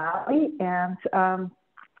Portola Valley, and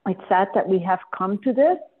it's sad that we have come to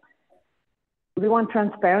this. We want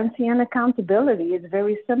transparency and accountability. It's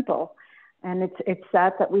very simple. And it's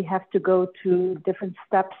sad that we have to go to different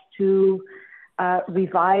steps to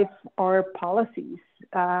revive our policies.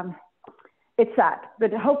 It's sad,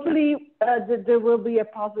 but hopefully there will be a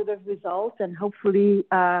positive result, and hopefully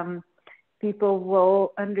people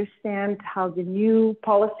will understand how the new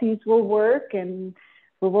policies will work, and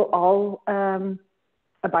we will all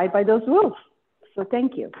abide by those rules. So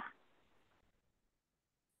thank you.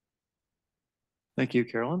 Thank you,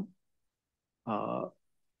 Carolyn.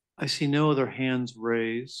 I see no other hands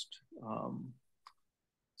raised.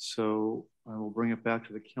 So I will bring it back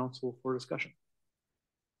to the council for discussion.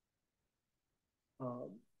 I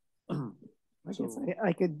guess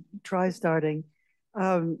I could try starting.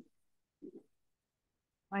 My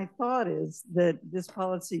thought is that this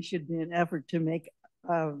policy should be an effort to make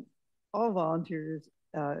all volunteers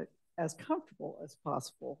as comfortable as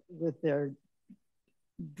possible with their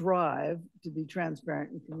drive to be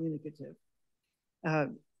transparent and communicative,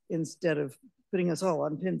 instead of putting us all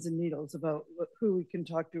on pins and needles about who we can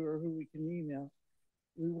talk to or who we can email.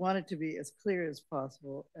 We want it to be as clear as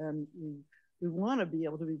possible, and we want to be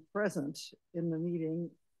able to be present in the meeting,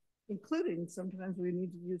 including sometimes we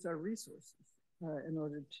need to use our resources in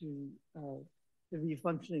order to be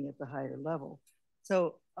functioning at the higher level.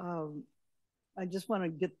 So I just want to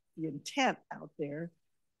get the intent out there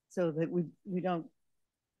so that we don't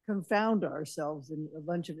confound ourselves in a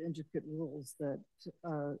bunch of intricate rules that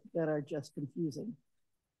are just confusing,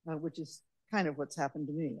 which is kind of what's happened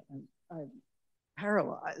to me. I'm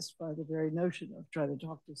paralyzed by the very notion of trying to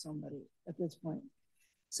talk to somebody at this point.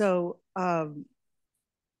 So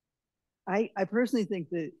I personally think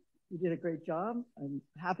that you did a great job. I'm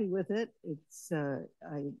happy with it. It's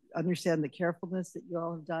I understand the carefulness that you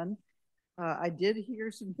all have done. I did hear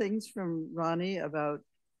some things from Ronnie about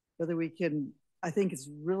whether we can, I think it's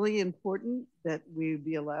really important that we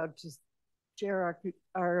be allowed to share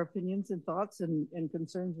our opinions and thoughts and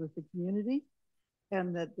concerns with the community,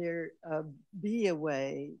 and that there be a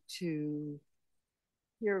way to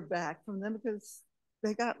hear back from them, because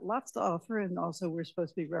they got lots to offer, and also we're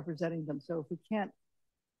supposed to be representing them. So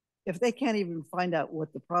if they can't even find out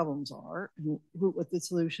what the problems are and what the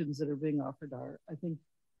solutions that are being offered are, I think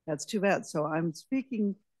that's too bad. So I'm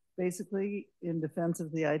speaking basically in defense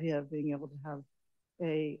of the idea of being able to have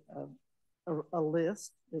a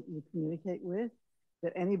list that you communicate with,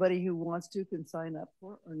 that anybody who wants to can sign up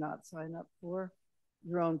for or not sign up for,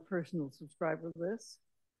 your own personal subscriber list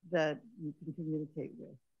that you can communicate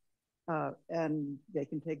with. And you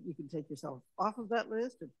can take yourself off of that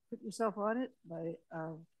list or put yourself on it by,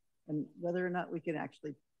 and whether or not we can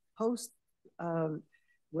actually post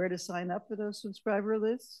where to sign up for those subscriber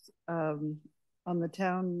lists on the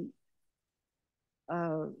town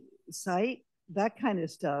site, that kind of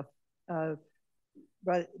stuff.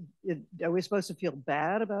 But are we supposed to feel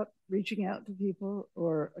bad about reaching out to people,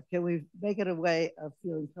 or can we make it a way of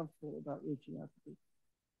feeling comfortable about reaching out to people?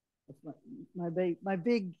 That's my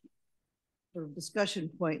big sort of discussion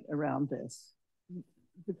point around this,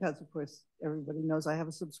 because of course everybody knows I have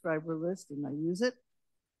a subscriber list and I use it,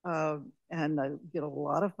 and I get a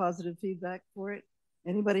lot of positive feedback for it.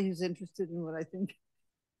 Anybody who's interested in what I think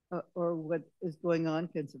or what is going on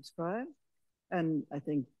can subscribe, and I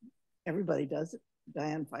think everybody does it.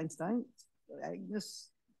 Dianne Feinstein,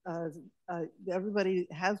 Agnes, everybody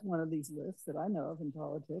has one of these lists that I know of in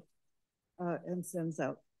politics, and sends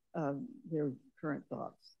out their current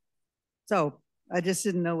thoughts. So I just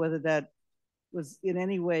didn't know whether that was in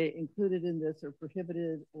any way included in this or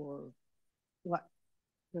prohibited or what,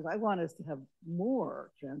 because I want us to have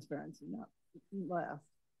more transparency, not less.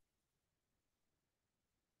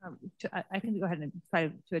 I can go ahead and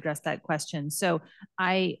try to address that question. So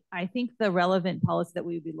I think the relevant policy that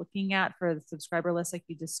we would be looking at for the subscriber list, like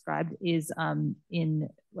you described, is in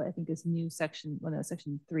what I think is new section,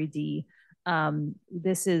 section 3D.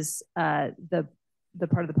 This is the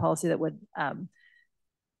part of the policy that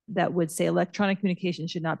would say electronic communication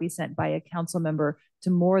should not be sent by a council member to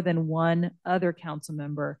more than one other council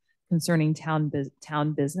member concerning town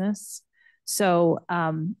business. So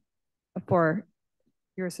for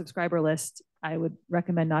your subscriber list, I would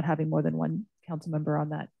recommend not having more than one council member on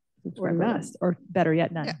that subscriber list, or better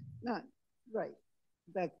yet, none. Yeah, none. Right.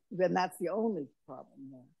 Then that's the only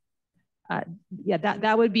problem there. Yeah,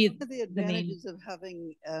 that would be the advantages of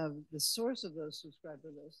having the source of those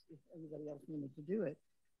subscriber lists, if everybody else wanted to do it,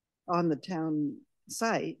 on the town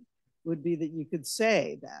site, would be that you could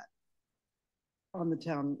say that on the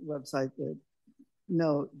town website that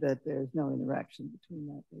there's no interaction between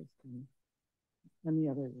that list and the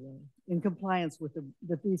other, in compliance with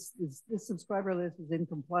this subscriber list is in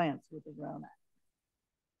compliance with the Brown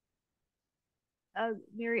Act.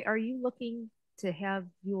 Mary, are you looking to have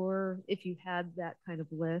if you had that kind of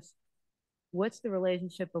list, what's the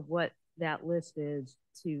relationship of what that list is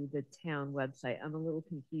to the town website? I'm a little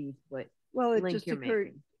confused what link you're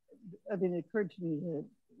making. I mean, it occurred to me that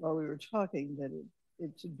while we were talking that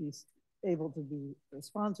it should be able to be a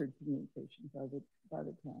sponsored communication by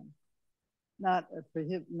the town. Not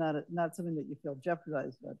something that you feel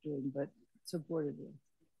jeopardized about doing, but supported in.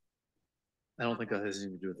 I don't think that has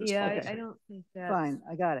anything to do with this. Yeah, I don't think that's fine.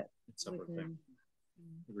 I got it. It's a separate thing.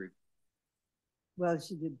 Agreed. Well,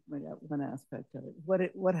 she did point out one aspect of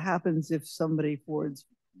it. What happens if somebody forwards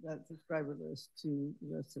that subscriber list to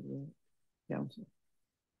the rest of the council?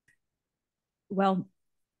 Well,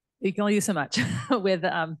 you can only do so much with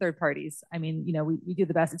third parties. I mean, we do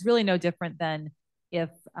the best. It's really no different than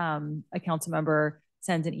if a council member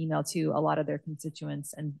sends an email to a lot of their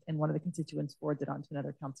constituents and one of the constituents forwards it on to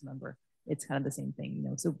another council member. It's kind of the same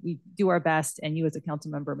thing, so we do our best, and you as a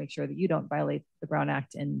council member make sure that you don't violate the Brown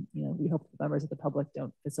Act, and we hope the members of the public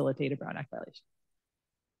don't facilitate a Brown Act violation.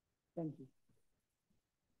 Thank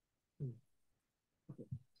you. Okay.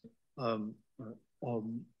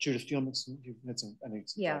 Judith, do you want to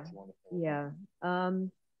Yeah.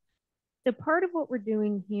 So part of what we're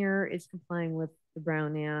doing here is complying with the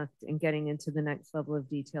Brown Act and getting into the next level of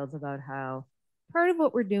details about how. Part of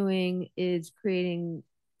what we're doing is creating,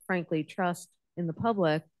 frankly, trust in the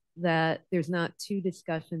public that there's not 2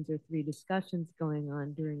 discussions or 3 discussions going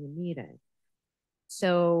on during a meeting.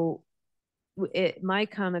 So my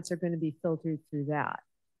comments are going to be filtered through that,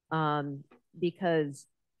 because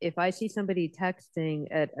if I see somebody texting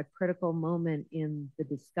at a critical moment in the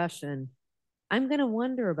discussion, I'm going to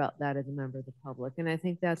wonder about that as a member of the public. And I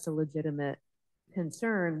think that's a legitimate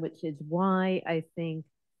concern, which is why I think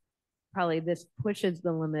probably this pushes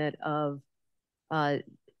the limit of,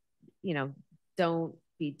 don't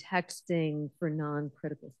be texting for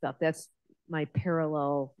non-critical stuff. That's my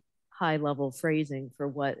parallel high-level phrasing for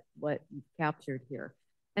what you captured here.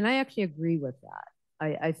 And I actually agree with that.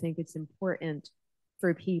 I think it's important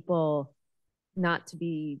for people not to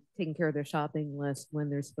be taking care of their shopping list when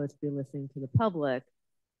they're supposed to be listening to the public.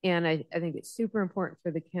 And I think it's super important for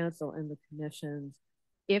the council and the commissions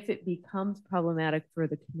if it becomes problematic for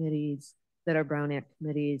the committees that are Brown Act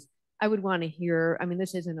committees, I would want to hear, I mean,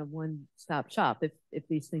 this isn't a one-stop shop. If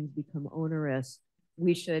these things become onerous,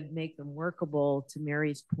 we should make them workable, to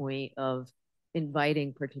Mary's point of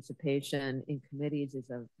inviting participation in committees is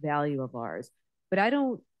a value of ours. But I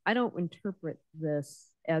don't interpret this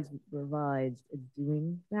as revised as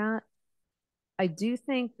doing that. I do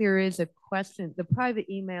think there is a question, the private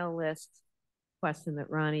email list question that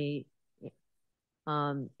Ronnie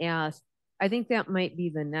asked. I think that might be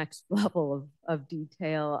the next level of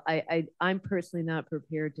detail. I'm personally not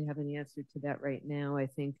prepared to have an answer to that right now. I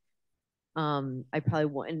think I probably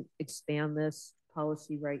wouldn't expand this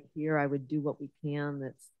policy right here. I would do what we can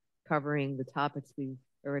that's covering the topics we've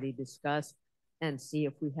already discussed and see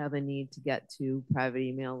if we have a need to get to private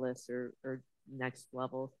email lists or next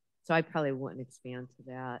level. So I probably wouldn't expand to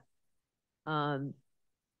that.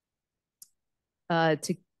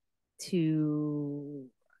 To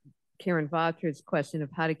Karen Vacher's question of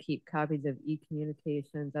how to keep copies of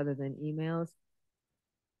e-communications other than emails,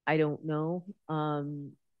 I don't know.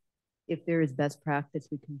 If there is best practice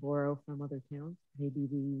we can borrow from other towns, maybe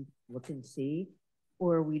we look and see,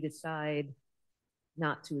 or we decide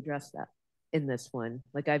not to address that in this one.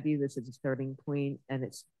 Like, I view this as a starting point and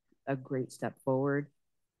it's a great step forward.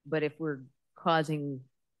 But if we're causing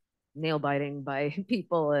nail biting by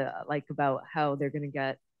people like about how they're going to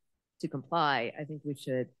get to comply, I think we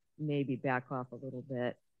should maybe back off a little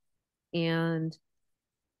bit. And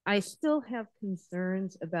I still have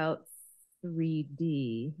concerns about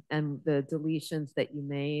 3D and the deletions that you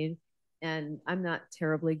made. And I'm not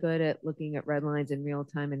terribly good at looking at red lines in real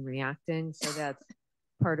time and reacting. So that's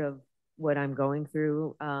part of what I'm going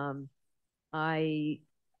through. I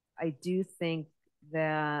do think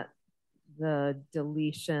that the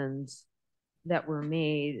deletions that were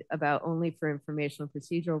made about only for informational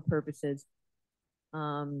procedural purposes,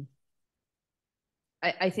 I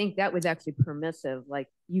think that was actually permissive. Like,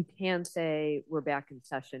 you can say we're back in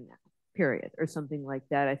session now, period, or something like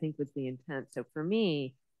that, I think was the intent. So for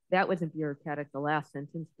me, that wasn't bureaucratic. The last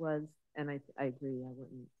sentence was, and I agree,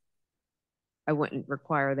 I wouldn't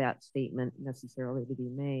require that statement necessarily to be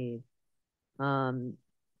made.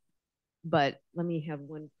 But let me have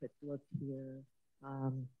one quick look here.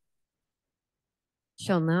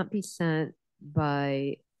 Shall not be sent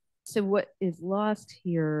by, so what is lost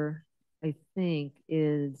here, I think,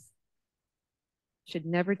 is should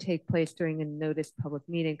never take place during a noticed public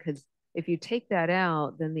meeting, because if you take that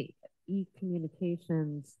out, then the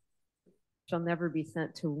e-communications shall never be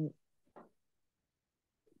sent to,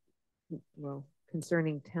 well,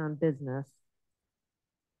 concerning town business.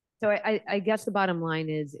 So I guess the bottom line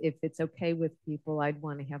is, if it's okay with people, I'd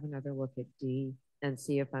want to have another look at D and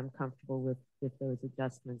see if I'm comfortable with those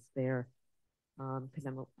adjustments there. Because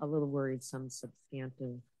I'm a little worried some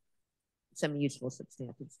useful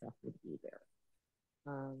substantive stuff would be there.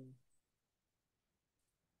 I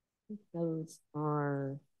think those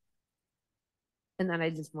are, and then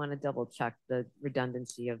I just want to double check the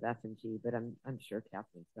redundancy of F and G, but I'm sure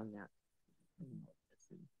Catherine's done that.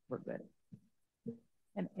 We're good.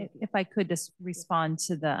 And if I could just respond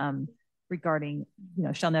to the regarding,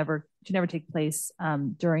 should never take place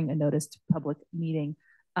during a noticed public meeting.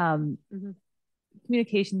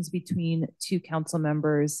 Communications between two council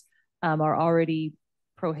members are already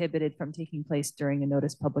prohibited from taking place during a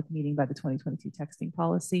noticed public meeting by the 2022 texting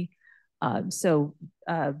policy. So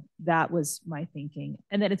that was my thinking.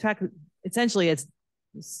 And then in fact, essentially it's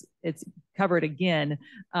covered again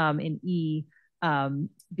in E,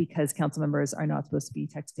 because council members are not supposed to be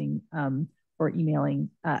texting or emailing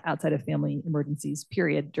outside of family emergencies,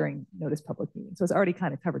 period, during notice public meetings. So it's already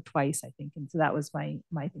kind of covered twice, I think. And so that was my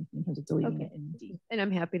thinking in terms of deleting it in D. And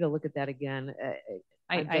I'm happy to look at that again.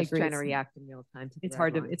 I'm just trying to react in real time. It's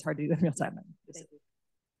hard to do in real time. Thank you.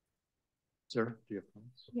 Sir, do you have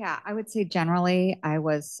comments? Yeah, I would say generally, I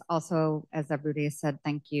was also, as everybody has said,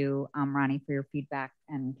 thank you, Ronnie, for your feedback,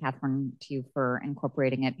 and Catherine, to you for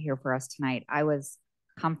incorporating it here for us tonight. I was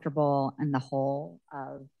comfortable in the whole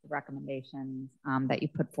of the recommendations that you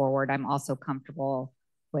put forward. I'm also comfortable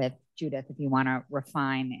with Judith, if you want to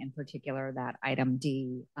refine in particular that item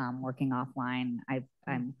D, working offline.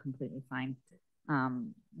 I'm completely fine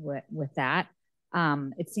with that.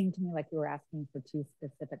 It seemed to me like you were asking for two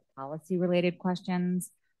specific policy related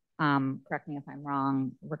questions. Correct me if I'm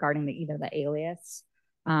wrong, regarding either the alias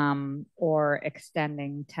or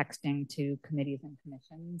extending texting to committees and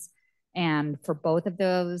commissions. And for both of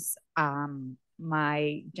those,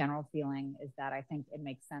 my general feeling is that I think it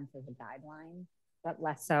makes sense as a guideline, but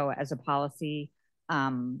less so as a policy.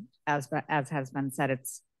 As has been said,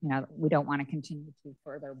 it's, we don't want to continue to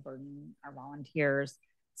further burden our volunteers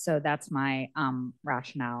So that's my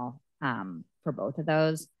rationale for both of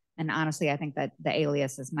those. And honestly, I think that the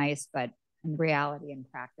alias is nice, but in reality, in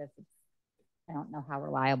practice, I don't know how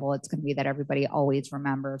reliable it's going to be that everybody always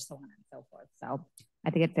remembers, so on and so forth. So I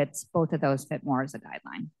think it fits, both of those fit more as a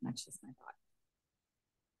guideline. That's just my thought.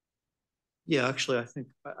 Yeah, actually, I think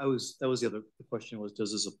that was the question was,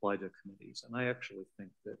 does this apply to committees? And I actually think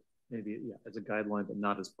that maybe, yeah, as a guideline, but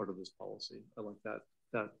not as part of this policy. I like that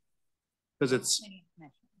because it's.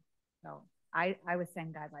 So I was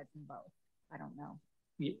saying guidelines in both. I don't know.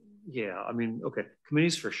 Yeah, I mean, okay,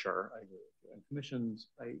 committees for sure. I agree with you. And commissions,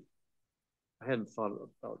 I hadn't thought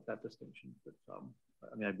about that distinction, but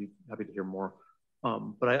I mean, I'd be happy to hear more.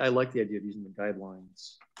 But I like the idea of using the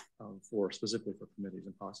guidelines for specifically for committees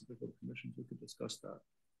and possibly for the commissions. We could discuss that.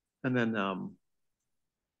 And then the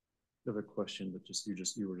other question that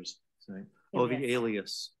you were just saying. Oh, the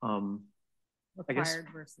alias. Required I guess,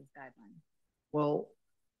 versus guideline. Well,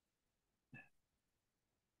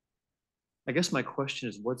 I guess my question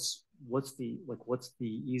is, what's the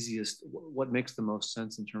easiest, what makes the most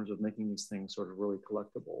sense in terms of making these things sort of really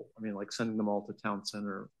collectible? I mean, like sending them all to town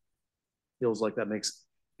center feels like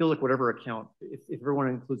whatever account, if everyone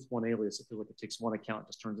includes one alias, it feels like it takes one account,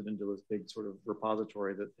 just turns it into this big sort of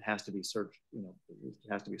repository that has to be searched, it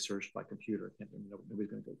has to be searched by computer. Nobody's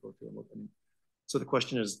going to go through and look. I mean, so the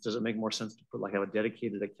question is, does it make more sense to have a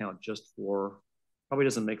dedicated account just for, probably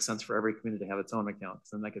doesn't make sense for every committee to have its own account, because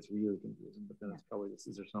then that gets really confusing. But then it's probably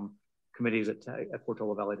these are some committees at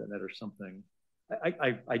portollavalley.net or something.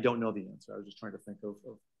 I don't know the answer. I was just trying to think of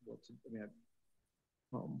what to, I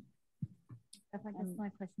mean, I guess my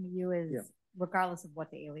question to you is, regardless of what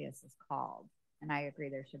the alias is called, and I agree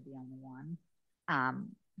there should be only one,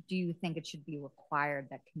 do you think it should be required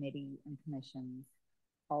that committee and commissions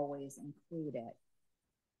always include it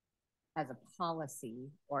as a policy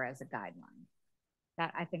or as a guideline?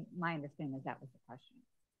 That, I think my understanding is that was the question.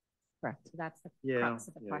 Correct. So that's the crux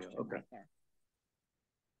of the question right there.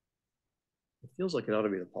 It feels like it ought to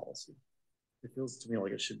be the policy. It feels to me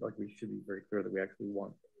like we should be very clear that we actually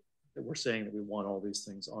want, that we're saying that we want all these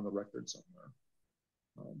things on the record somewhere.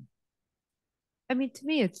 I mean, to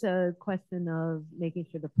me, it's a question of making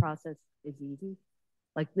sure the process is easy.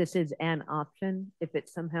 Like, this is an option. If it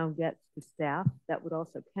somehow gets to staff, that would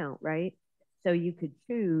also count, right? So you could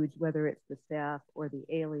choose whether it's the staff or the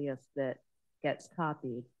alias that gets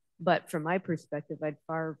copied. But from my perspective, I'd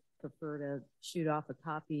far prefer to shoot off a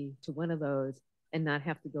copy to one of those and not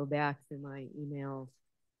have to go back through my emails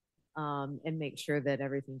and make sure that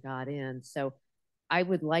everything got in. So I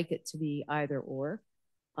would like it to be either or,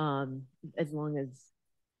 as long as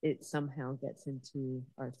it somehow gets into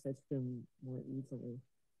our system more easily.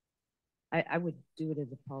 I would do it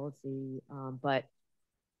as a policy, but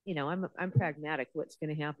I'm pragmatic. What's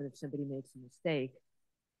going to happen if somebody makes a mistake?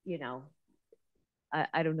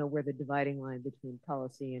 I don't know where the dividing line between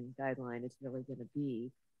policy and guideline is really going to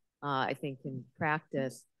be. I think in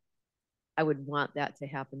practice, I would want that to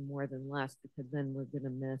happen more than less, because then we're going to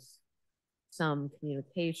miss some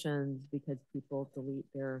communications because people delete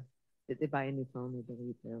they buy a new phone, they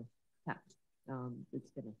delete their text. It's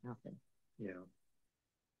going to happen. Yeah.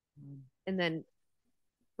 And then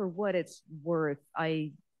for what it's worth,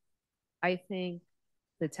 I think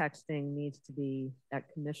the texting needs to be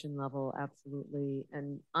at commission level, absolutely.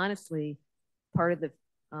 And honestly, part of the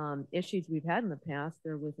issues we've had in the past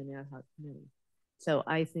are with an ad hoc committee. So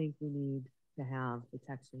I think we need to have the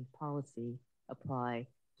texting policy apply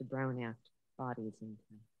to Brown Act bodies in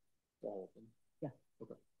town. All of them. Yeah.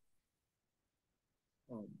 Okay.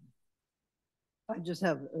 I just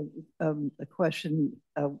have a question.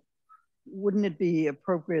 Wouldn't it be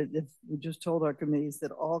appropriate if we just told our committees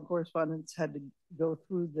that all correspondence had to go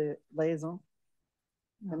through the liaison?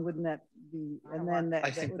 No. And wouldn't that be, and then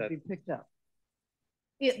that would be picked up?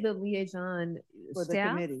 The liaison for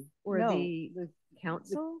staff, the committee, or the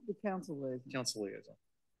council? The council liaison. Council liaison.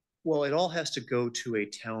 Well, it all has to go to a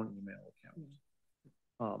town email account.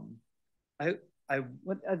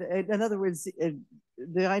 In other words,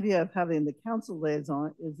 the idea of having the council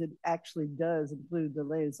liaison is it actually does include the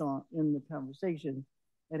liaison in the conversation,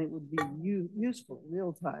 and it would be useful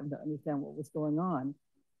real time to understand what was going on.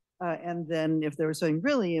 And then if there was something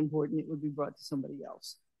really important, it would be brought to somebody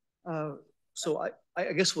else. So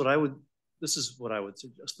I guess this is what I would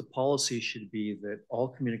suggest. The policy should be that all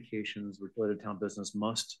communications related to town business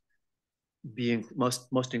must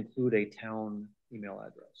include a town email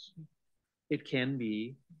address. It can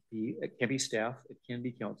be staff, it can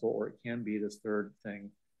be council, or it can be this third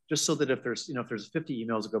thing. Just so that if there's 50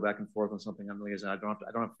 emails that go back and forth on something on the liaison, I don't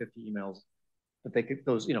have 50 emails that they could,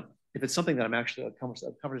 if it's something that I'm actually a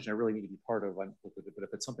conversation I really need to be part of, I'm with it. But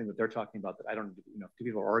if it's something that they're talking about that I don't, two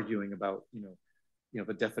people are arguing about,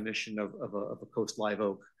 the definition of a coast live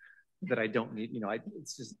oak that I don't need,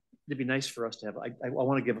 it's just, it'd be nice for us to have, I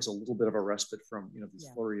want to give us a little bit of a respite from, this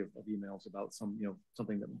flurry of emails about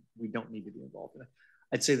something that we don't need to be involved in.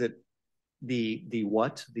 I'd say that the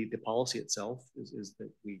policy itself is that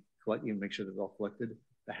we collect, make sure that it's all collected.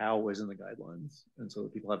 The how is in the guidelines. And so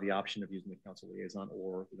that people have the option of using the council liaison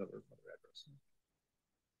or another address.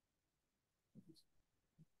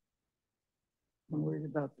 I'm worried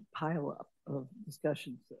about the pileup of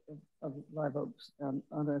discussions of live oaks on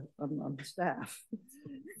the staff.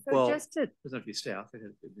 So well, just to doesn't have to be staff.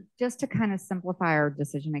 Just to kind of simplify our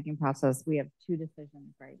decision-making process, we have two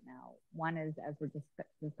decisions right now. One is, as we're just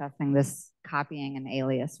discussing, this copying and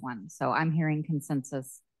alias one. So I'm hearing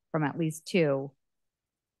consensus from at least two.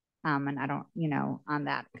 And I don't, on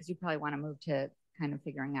that, because you probably want to move to kind of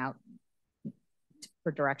figuring out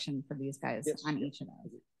for direction for these guys on each of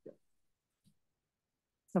those. Yeah.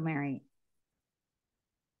 So Mary.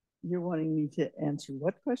 You're wanting me to answer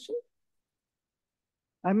what question?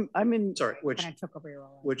 I'm in. Sorry, which. I took over your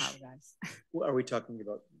role. Which are we talking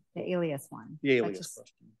about? The alias one. The alias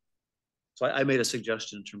question. So I made a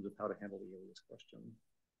suggestion in terms of how to handle the alias question.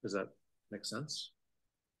 Does that make sense?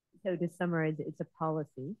 So to summarize, it's a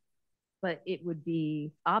policy, but it would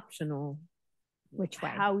be optional which way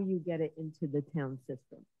how you get it into the town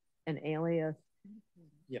system. An alias,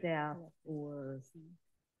 staff, or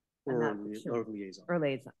liaison. Or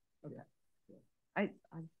liaison. Okay. Yeah.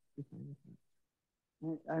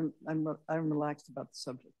 I'm relaxed about the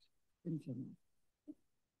subject in general.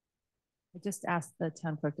 I just asked the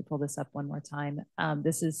town clerk to pull this up one more time.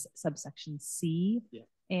 This is subsection C. Yeah.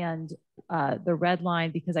 And the red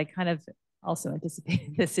line, because I kind of also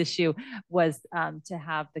anticipated this issue, was to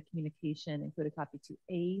have the communication include a copy to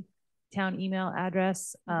a town email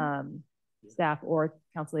address, staff or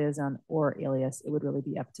council liaison or alias. It would really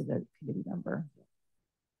be up to the committee member.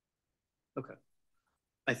 Okay.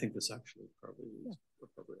 I think this actually probably is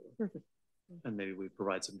appropriate. Perfect. And maybe we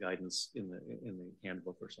provide some guidance in the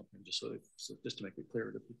handbook or something, just so just to make it clear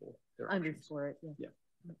to people. Underscore it. Yeah.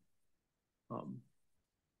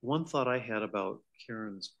 One thought I had about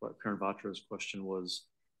Karen Vatra's question was,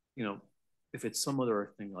 if it's some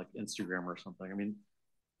other thing like Instagram or something, I mean,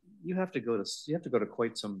 you have to go to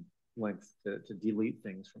quite some length to delete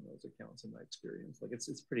things from those accounts. In my experience, like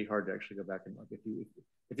it's pretty hard to actually go back and, like,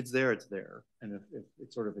 if it's there, it's there, and if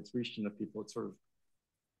it's reached enough people, it's sort of,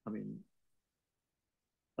 I mean,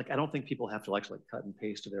 like, I don't think people have to actually cut and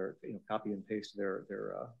paste their, copy and paste their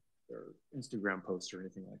Instagram posts or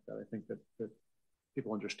anything like that. I think that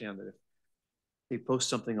people understand that if they post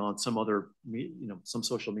something on some other, some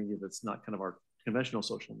social media that's not kind of our conventional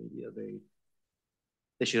social media,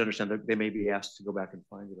 they should understand that they may be asked to go back and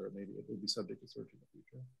find it, or maybe it would be subject to search in the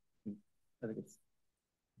future. I think it's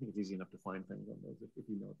easy enough to find things on those if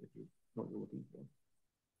you know what you're looking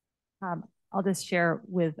for. I'll just share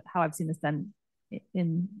with how I've seen this done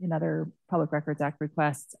in other Public Records Act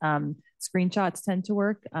requests. Screenshots tend to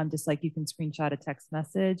work. Just like you can screenshot a text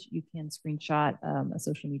message, you can screenshot a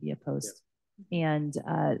social media post. Yeah.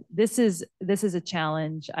 And this is a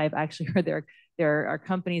challenge. I've actually heard there are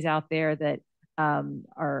companies out there that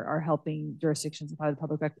are helping jurisdictions apply the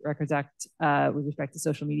Public Records Act with respect to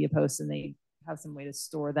social media posts, and they have some way to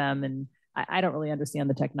store them. And I don't really understand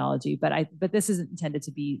the technology, but this isn't intended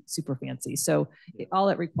to be super fancy. So all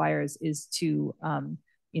it requires is to,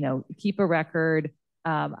 keep a record.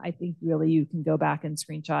 I think really you can go back and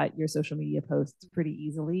screenshot your social media posts pretty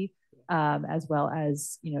easily, as well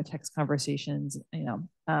as, text conversations,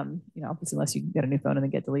 obviously unless you can get a new phone and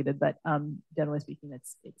then get deleted, but generally speaking,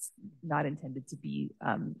 it's not intended to be,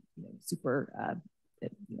 super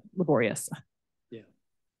laborious. Yeah.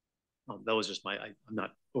 That was just I'm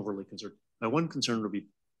not overly concerned. My one concern would be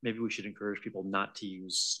maybe we should encourage people not to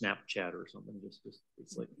use Snapchat or something. Just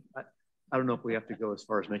it's like, I don't know if we have to go as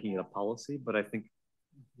far as making it a policy, but I think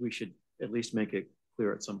we should at least make it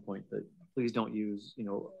clear at some point that please don't use,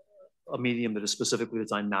 a medium that is specifically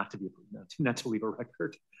designed not to leave a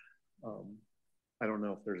record. I don't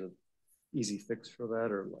know if there's an easy fix for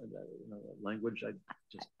that or language.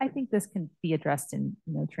 I think this can be addressed in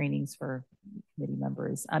trainings for committee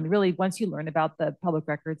members. Really, once you learn about the Public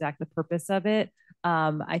Records Act, the purpose of it,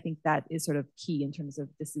 I think that is sort of key in terms of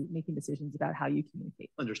making decisions about how you communicate.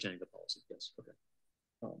 Understanding the policy, yes. Okay.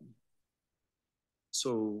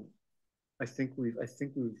 So I think we've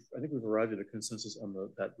arrived at a consensus on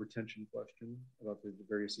that retention question about the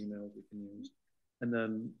various emails we can use, and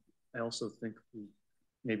then I also think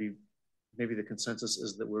maybe the consensus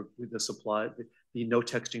is that the no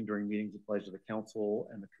texting during meetings applies to the council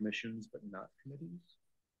and the commissions, but not committees.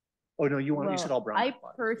 Oh no, you said all Brown I Act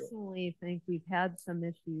bodies. personally think we've had some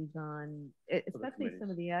issues on, especially some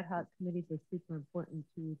of the ad hoc committees are super important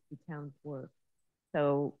to the town's work.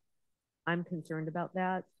 So I'm concerned about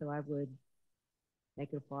that. So I would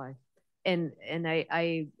make it apply. And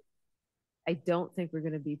I don't think we're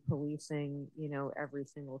going to be policing, you know, every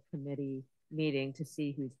single committee meeting to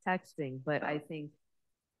see who's texting, but I think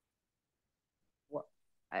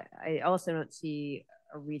I also don't see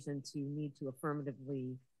a reason to need to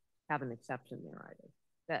affirmatively have an exception there either.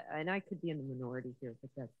 That, and I could be in the minority here, but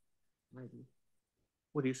that's my view.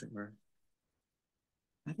 What do you think, Mary?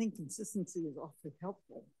 I think consistency is awfully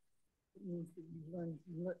helpful. It means that you learn,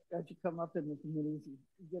 as you come up in the committees, you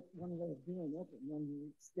get one way of doing it, and then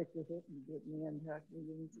you stick with it, and you get in the ad hoc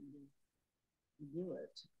meetings, and you do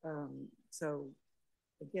it. So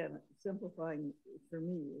again, simplifying for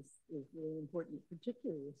me is really important,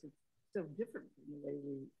 particularly as it's so different from the way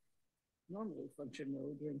we normally function, where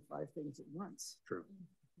we're doing 5 things at once. True.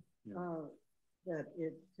 Yeah. That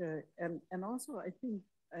it and also I think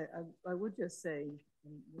I would just say,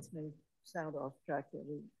 and this may sound off track to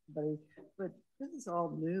everybody, but this is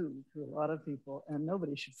all new to a lot of people, and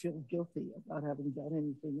nobody should feel guilty about having done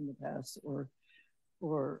anything in the past or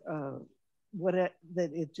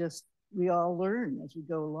that it just, we all learn as we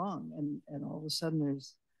go along, and all of a sudden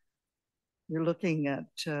you're looking at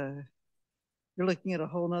a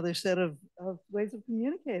whole nother set of ways of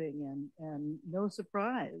communicating, and no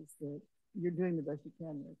surprise that you're doing the best you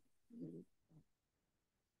can with.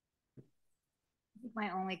 I think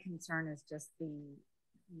my only concern is just the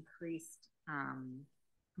increased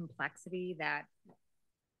complexity that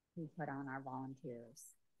we put on our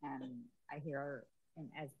volunteers. And I hear, and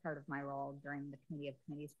as part of my role during the Committee of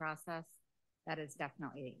Committees process, that is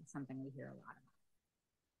definitely something we hear a lot about.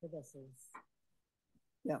 So this is,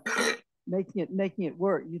 yeah, making it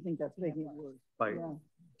work. You think that's making it work? Right. Yeah.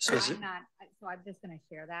 So I'm just going to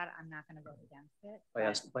share that. I'm not going to vote against it.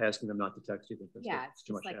 By asking them not to text, you think that's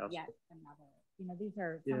too much like to ask? Yet another. You know, these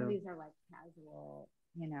are some of these are like casual.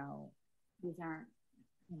 You know, these aren't.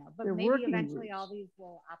 You know, but they're maybe eventually groups. all these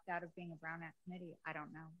will opt out of being a Brown Act committee. I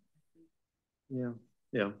don't know.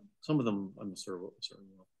 Yeah. Some of them I'm certain will,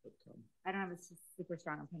 but I don't have a super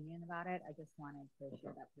strong opinion about it. I just wanted to share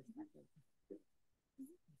that perspective.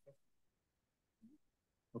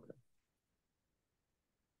 Okay.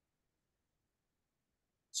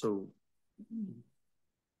 So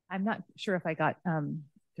I'm not sure if I got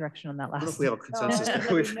direction on that last. I don't know if we have a consensus.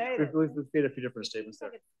 We've made a few different statements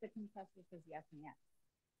there. The consensus is yes and yes.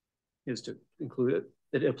 Is to include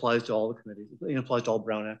it. It applies to all the committees. It applies to all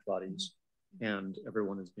Brown Act bodies, and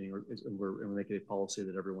everyone is being. And we're making a policy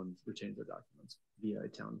that everyone retains their documents via a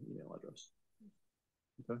town email address.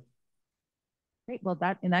 Okay. Great. Well,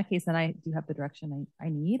 in that case, then I do have the direction I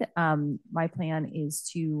need. My plan is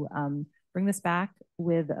to bring this back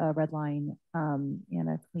with a red line and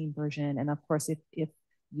a clean version. And of course, if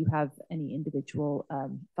you have any individual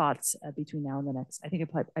thoughts between now and the next, I think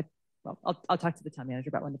I'll talk to the town manager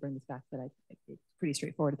about when to bring this back, but it's pretty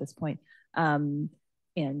straightforward at this point. And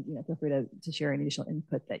feel free to share any additional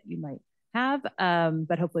input that you might have.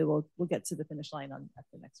 But hopefully we'll get to the finish line at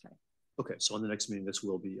the next try. Okay, so on the next meeting, this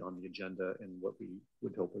will be on the agenda and what we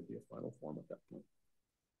would hope would be a final form at that point.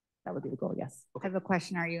 That would be the goal, yes. Okay. I have a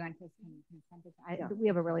question. Are you anticipating consent? We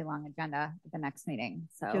have a really long agenda at the next meeting.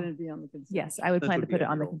 So can it be on the consent? Yes, I would plan to put it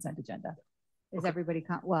on the consent agenda. Is everybody,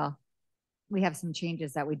 well, we have some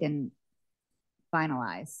changes that we didn't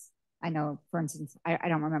finalize. I know, for instance, I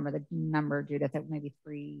don't remember the number, Judith, that maybe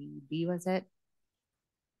 3B was it?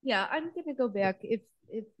 Yeah, I'm going to go back. If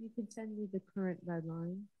you can send me the current red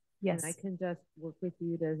line. Yes. And I can just work with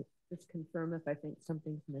you to just confirm if I think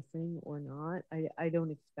something's missing or not. I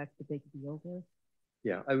don't expect a big deal there.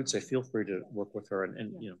 Yeah, I would say feel free to work with her,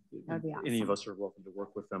 and awesome. Any of us are welcome to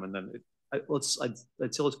work with them. And then I'd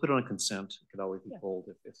say let's put it on consent. It could always be pulled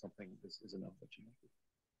if something is enough that you know.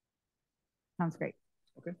 Sounds great.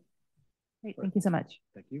 Okay. Great. Thank you so much.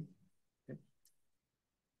 Thank you. Okay.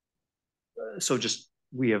 So just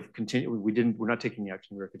we have continued. We're not taking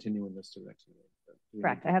action. We're continuing this to the next meeting.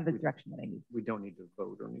 Correct. I have the direction that I need. We don't need to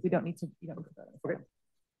vote or anything. You don't need to vote. Okay.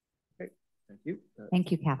 Okay. Thank you.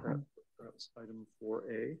 Thank you, Catherine. Perhaps item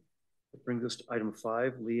 4A. That brings us to item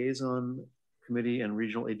 5, liaison committee and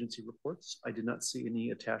regional agency reports. I did not see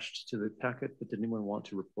any attached to the packet, but did anyone want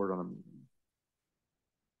to report on them?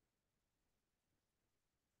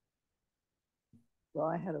 Well,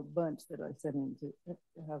 I had a bunch that I sent in to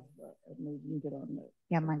have maybe you get on the.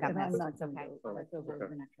 Yeah, mine got messed. I'm not okay. Let's over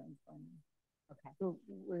the next one. Okay. So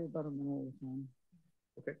worry about them another time.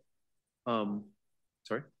 Okay.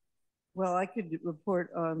 Sorry? Well, I could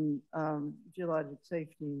report on geologic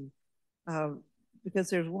safety because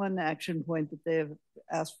there's one action point that they have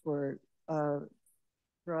asked for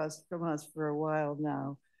from us for a while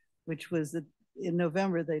now, which was that in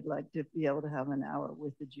November they'd like to be able to have an hour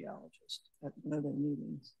with the geologist at one of their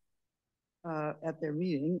meetings. At their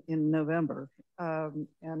meeting in November,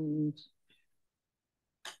 and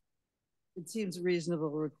it seems a reasonable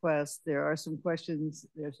request. There are some questions.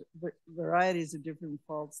 There's varieties of different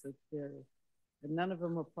faults that there, and none of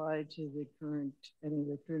them apply to any of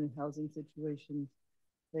the current housing situations.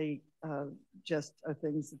 They just are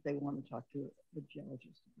things that they want to talk to the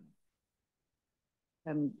geologist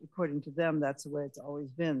about. And according to them, that's the way it's always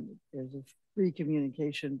been. There's a free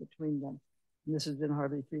communication between them. And this has been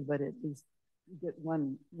hardly free, but at least you get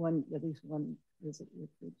at least one visit with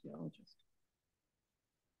the geologist.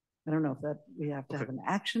 I don't know if we have to have an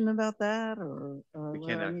action about that, or we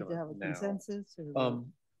can't need to have a consensus.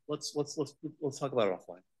 Let's talk about it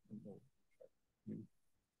offline.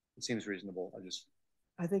 It seems reasonable.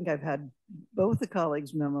 I think I've had both the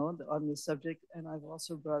colleagues' memo on this subject, and I've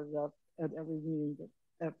also brought it up at every meeting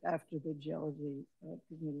after the geology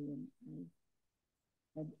committee,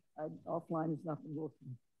 and offline has not been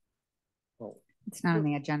working. Well, it's not on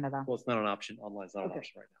the agenda though. Well, it's not an option. Online is not an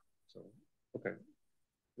option right now. So, okay,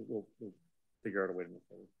 we'll figure out a way to move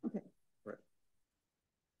forward. Okay. Right.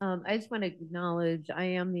 I just want to acknowledge I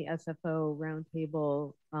am the SFO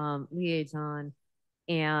roundtable liaison,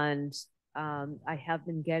 and I have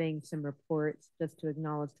been getting some reports just to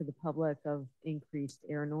acknowledge to the public of increased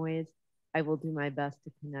air noise. I will do my best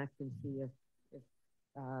to connect and see if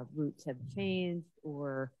routes have changed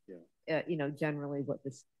or, generally what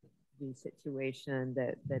the situation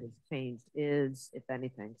that has changed is, if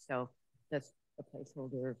anything. So that's a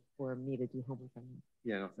placeholder for me to do homework on.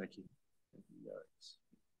 Yeah, no, thank you.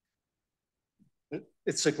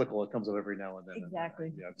 It's cyclical. It comes up every now and then. Exactly.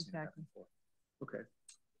 And, I've seen exactly. that before. Okay.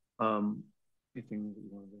 Anything that you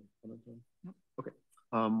want to comment on? Nope. Okay.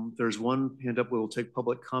 There's one hand up. We will take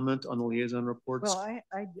public comment on the liaison reports. Well,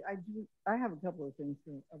 I have a couple of things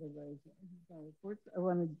for otherwise reports. I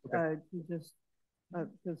wanted to just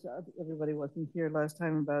because everybody wasn't here last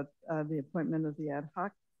time about the appointment of the ad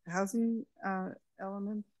hoc housing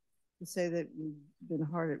element, to say that we've been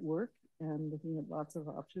hard at work and looking at lots of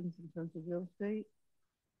options in terms of real estate,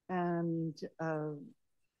 and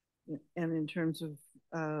in terms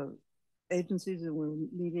of agencies, and we're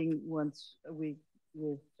meeting once a week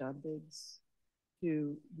with John Biggs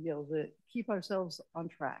to be able to keep ourselves on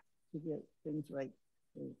track to get things right.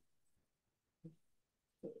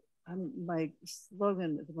 My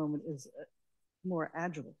slogan at the moment is more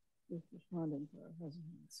agile with responding to our housing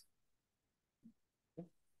needs.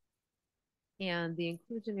 And the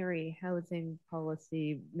inclusionary housing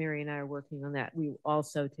policy, Mary and I are working on that. We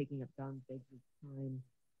also taking up John Biggs' time.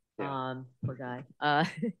 Yeah. Poor guy.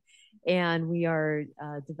 And we are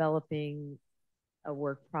developing a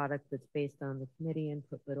work product that's based on the committee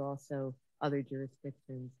input, but also other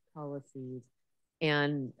jurisdictions' policies.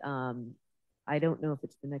 And I don't know if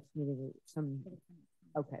it's the next meeting or some.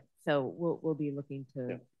 Okay, so we'll be looking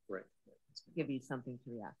to give you something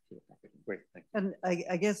to react to. Great, thank you. And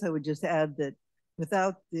I guess I would just add that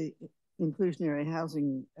without the inclusionary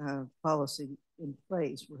housing policy in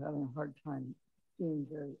place, we're having a hard time being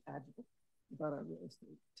very agile about our real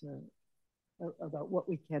estate, about what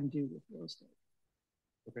we can do with real estate.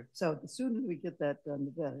 Okay. So the sooner we get that done,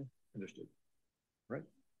 the better. Understood. Right.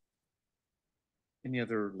 Any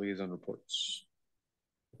other liaison reports?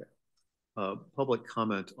 Okay. Public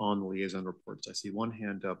comment on the liaison reports. I see one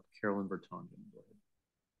hand up, Carolyn Bertondon. Go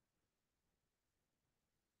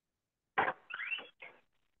ahead.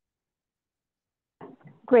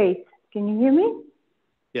 Great. Can you hear me?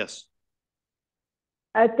 Yes.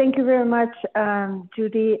 Thank you very much,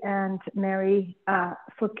 Judy and Mary,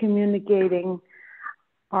 for communicating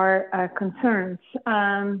our concerns.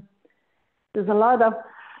 There's a lot of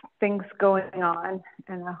things going on,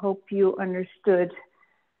 and I hope you understood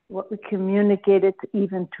what we communicated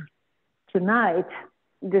even tonight.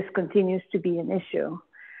 This continues to be an issue.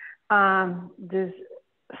 There's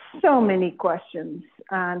so many questions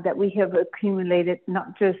that we have accumulated,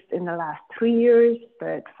 not just in the last 3 years,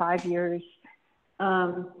 but 5 years.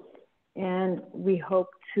 And we hope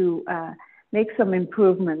to make some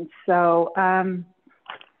improvements. So I'm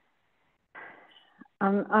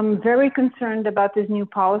very concerned about this new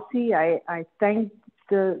policy. I thank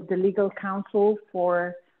the legal counsel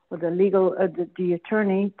or the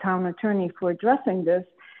attorney, town attorney, for addressing this,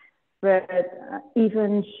 but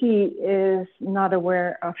even she is not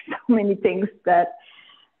aware of so many things that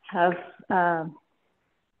have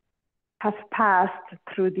has passed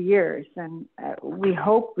through the years, and we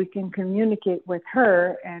hope we can communicate with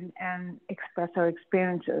her and express our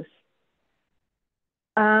experiences.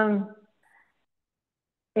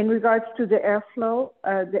 In regards to the airflow,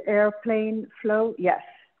 the airplane flow, yes,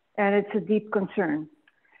 and it's a deep concern.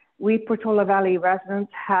 We Portola Valley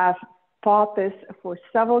residents have fought this for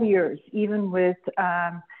several years, even with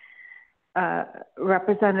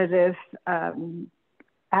Representative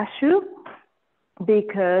Ashu,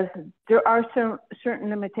 because there are certain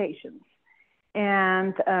limitations.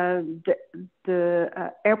 And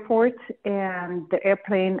the airport and the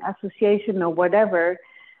airplane association or whatever,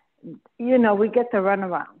 you know, we get the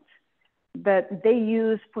runarounds. But they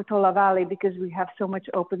use Portola Valley because we have so much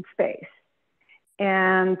open space.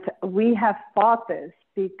 And we have fought this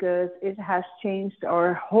because it has changed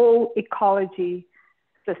our whole ecology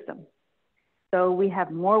system. So we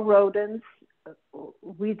have more rodents.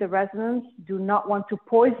 We, the residents, do not want to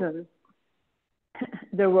poison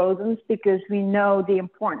the rodents because we know the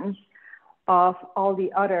importance of all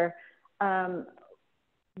the other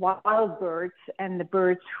wild birds and the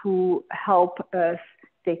birds who help us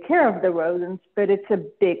take care of the rodents, but it's a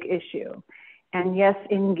big issue. And yes,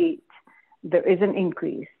 indeed, there is an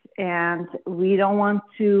increase, and we don't want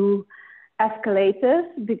to escalate this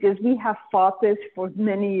because we have fought this for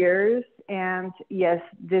many years. And yes,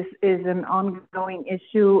 this is an ongoing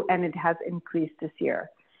issue and it has increased this year.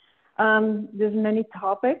 There's many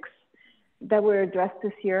topics that were addressed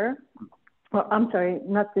this year. Well, I'm sorry,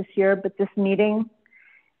 not this year, but this meeting.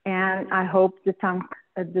 And I hope the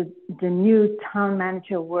new town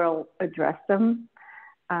manager will address them.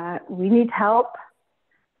 We need help.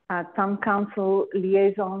 Town council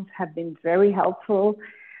liaisons have been very helpful,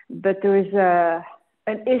 but there is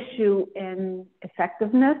an issue in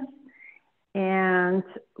effectiveness. And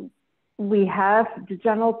we have the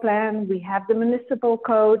general plan, we have the municipal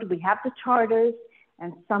code, we have the charters,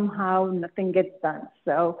 and somehow nothing gets done.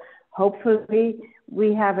 So hopefully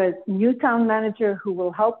we have a new town manager who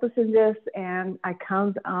will help us in this, and I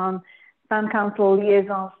count on town council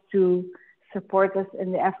liaisons to support us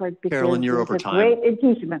in the effort. Because Carolyn, you're over time. Great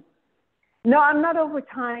engagement. No, I'm not over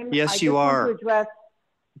time. Yes, you are. Want to address...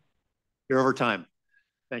 You're over time.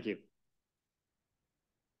 Thank you.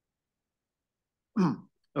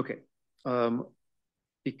 Okay.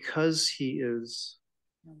 Because he is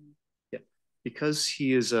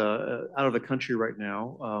out of the country right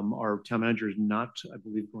now, our town manager is not, I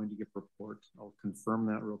believe, going to give a report. I'll confirm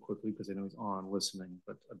that real quickly because I know he's on listening,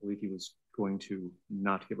 but I believe he was going to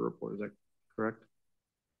not give a report. Is that correct?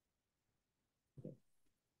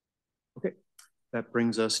 Okay. That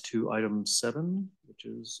brings us to item 7, which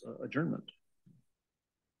is adjournment.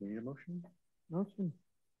 Do we need a motion? Motion.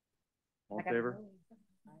 All in favor?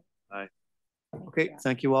 Aye. Okay,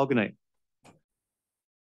 thank you all. Good night.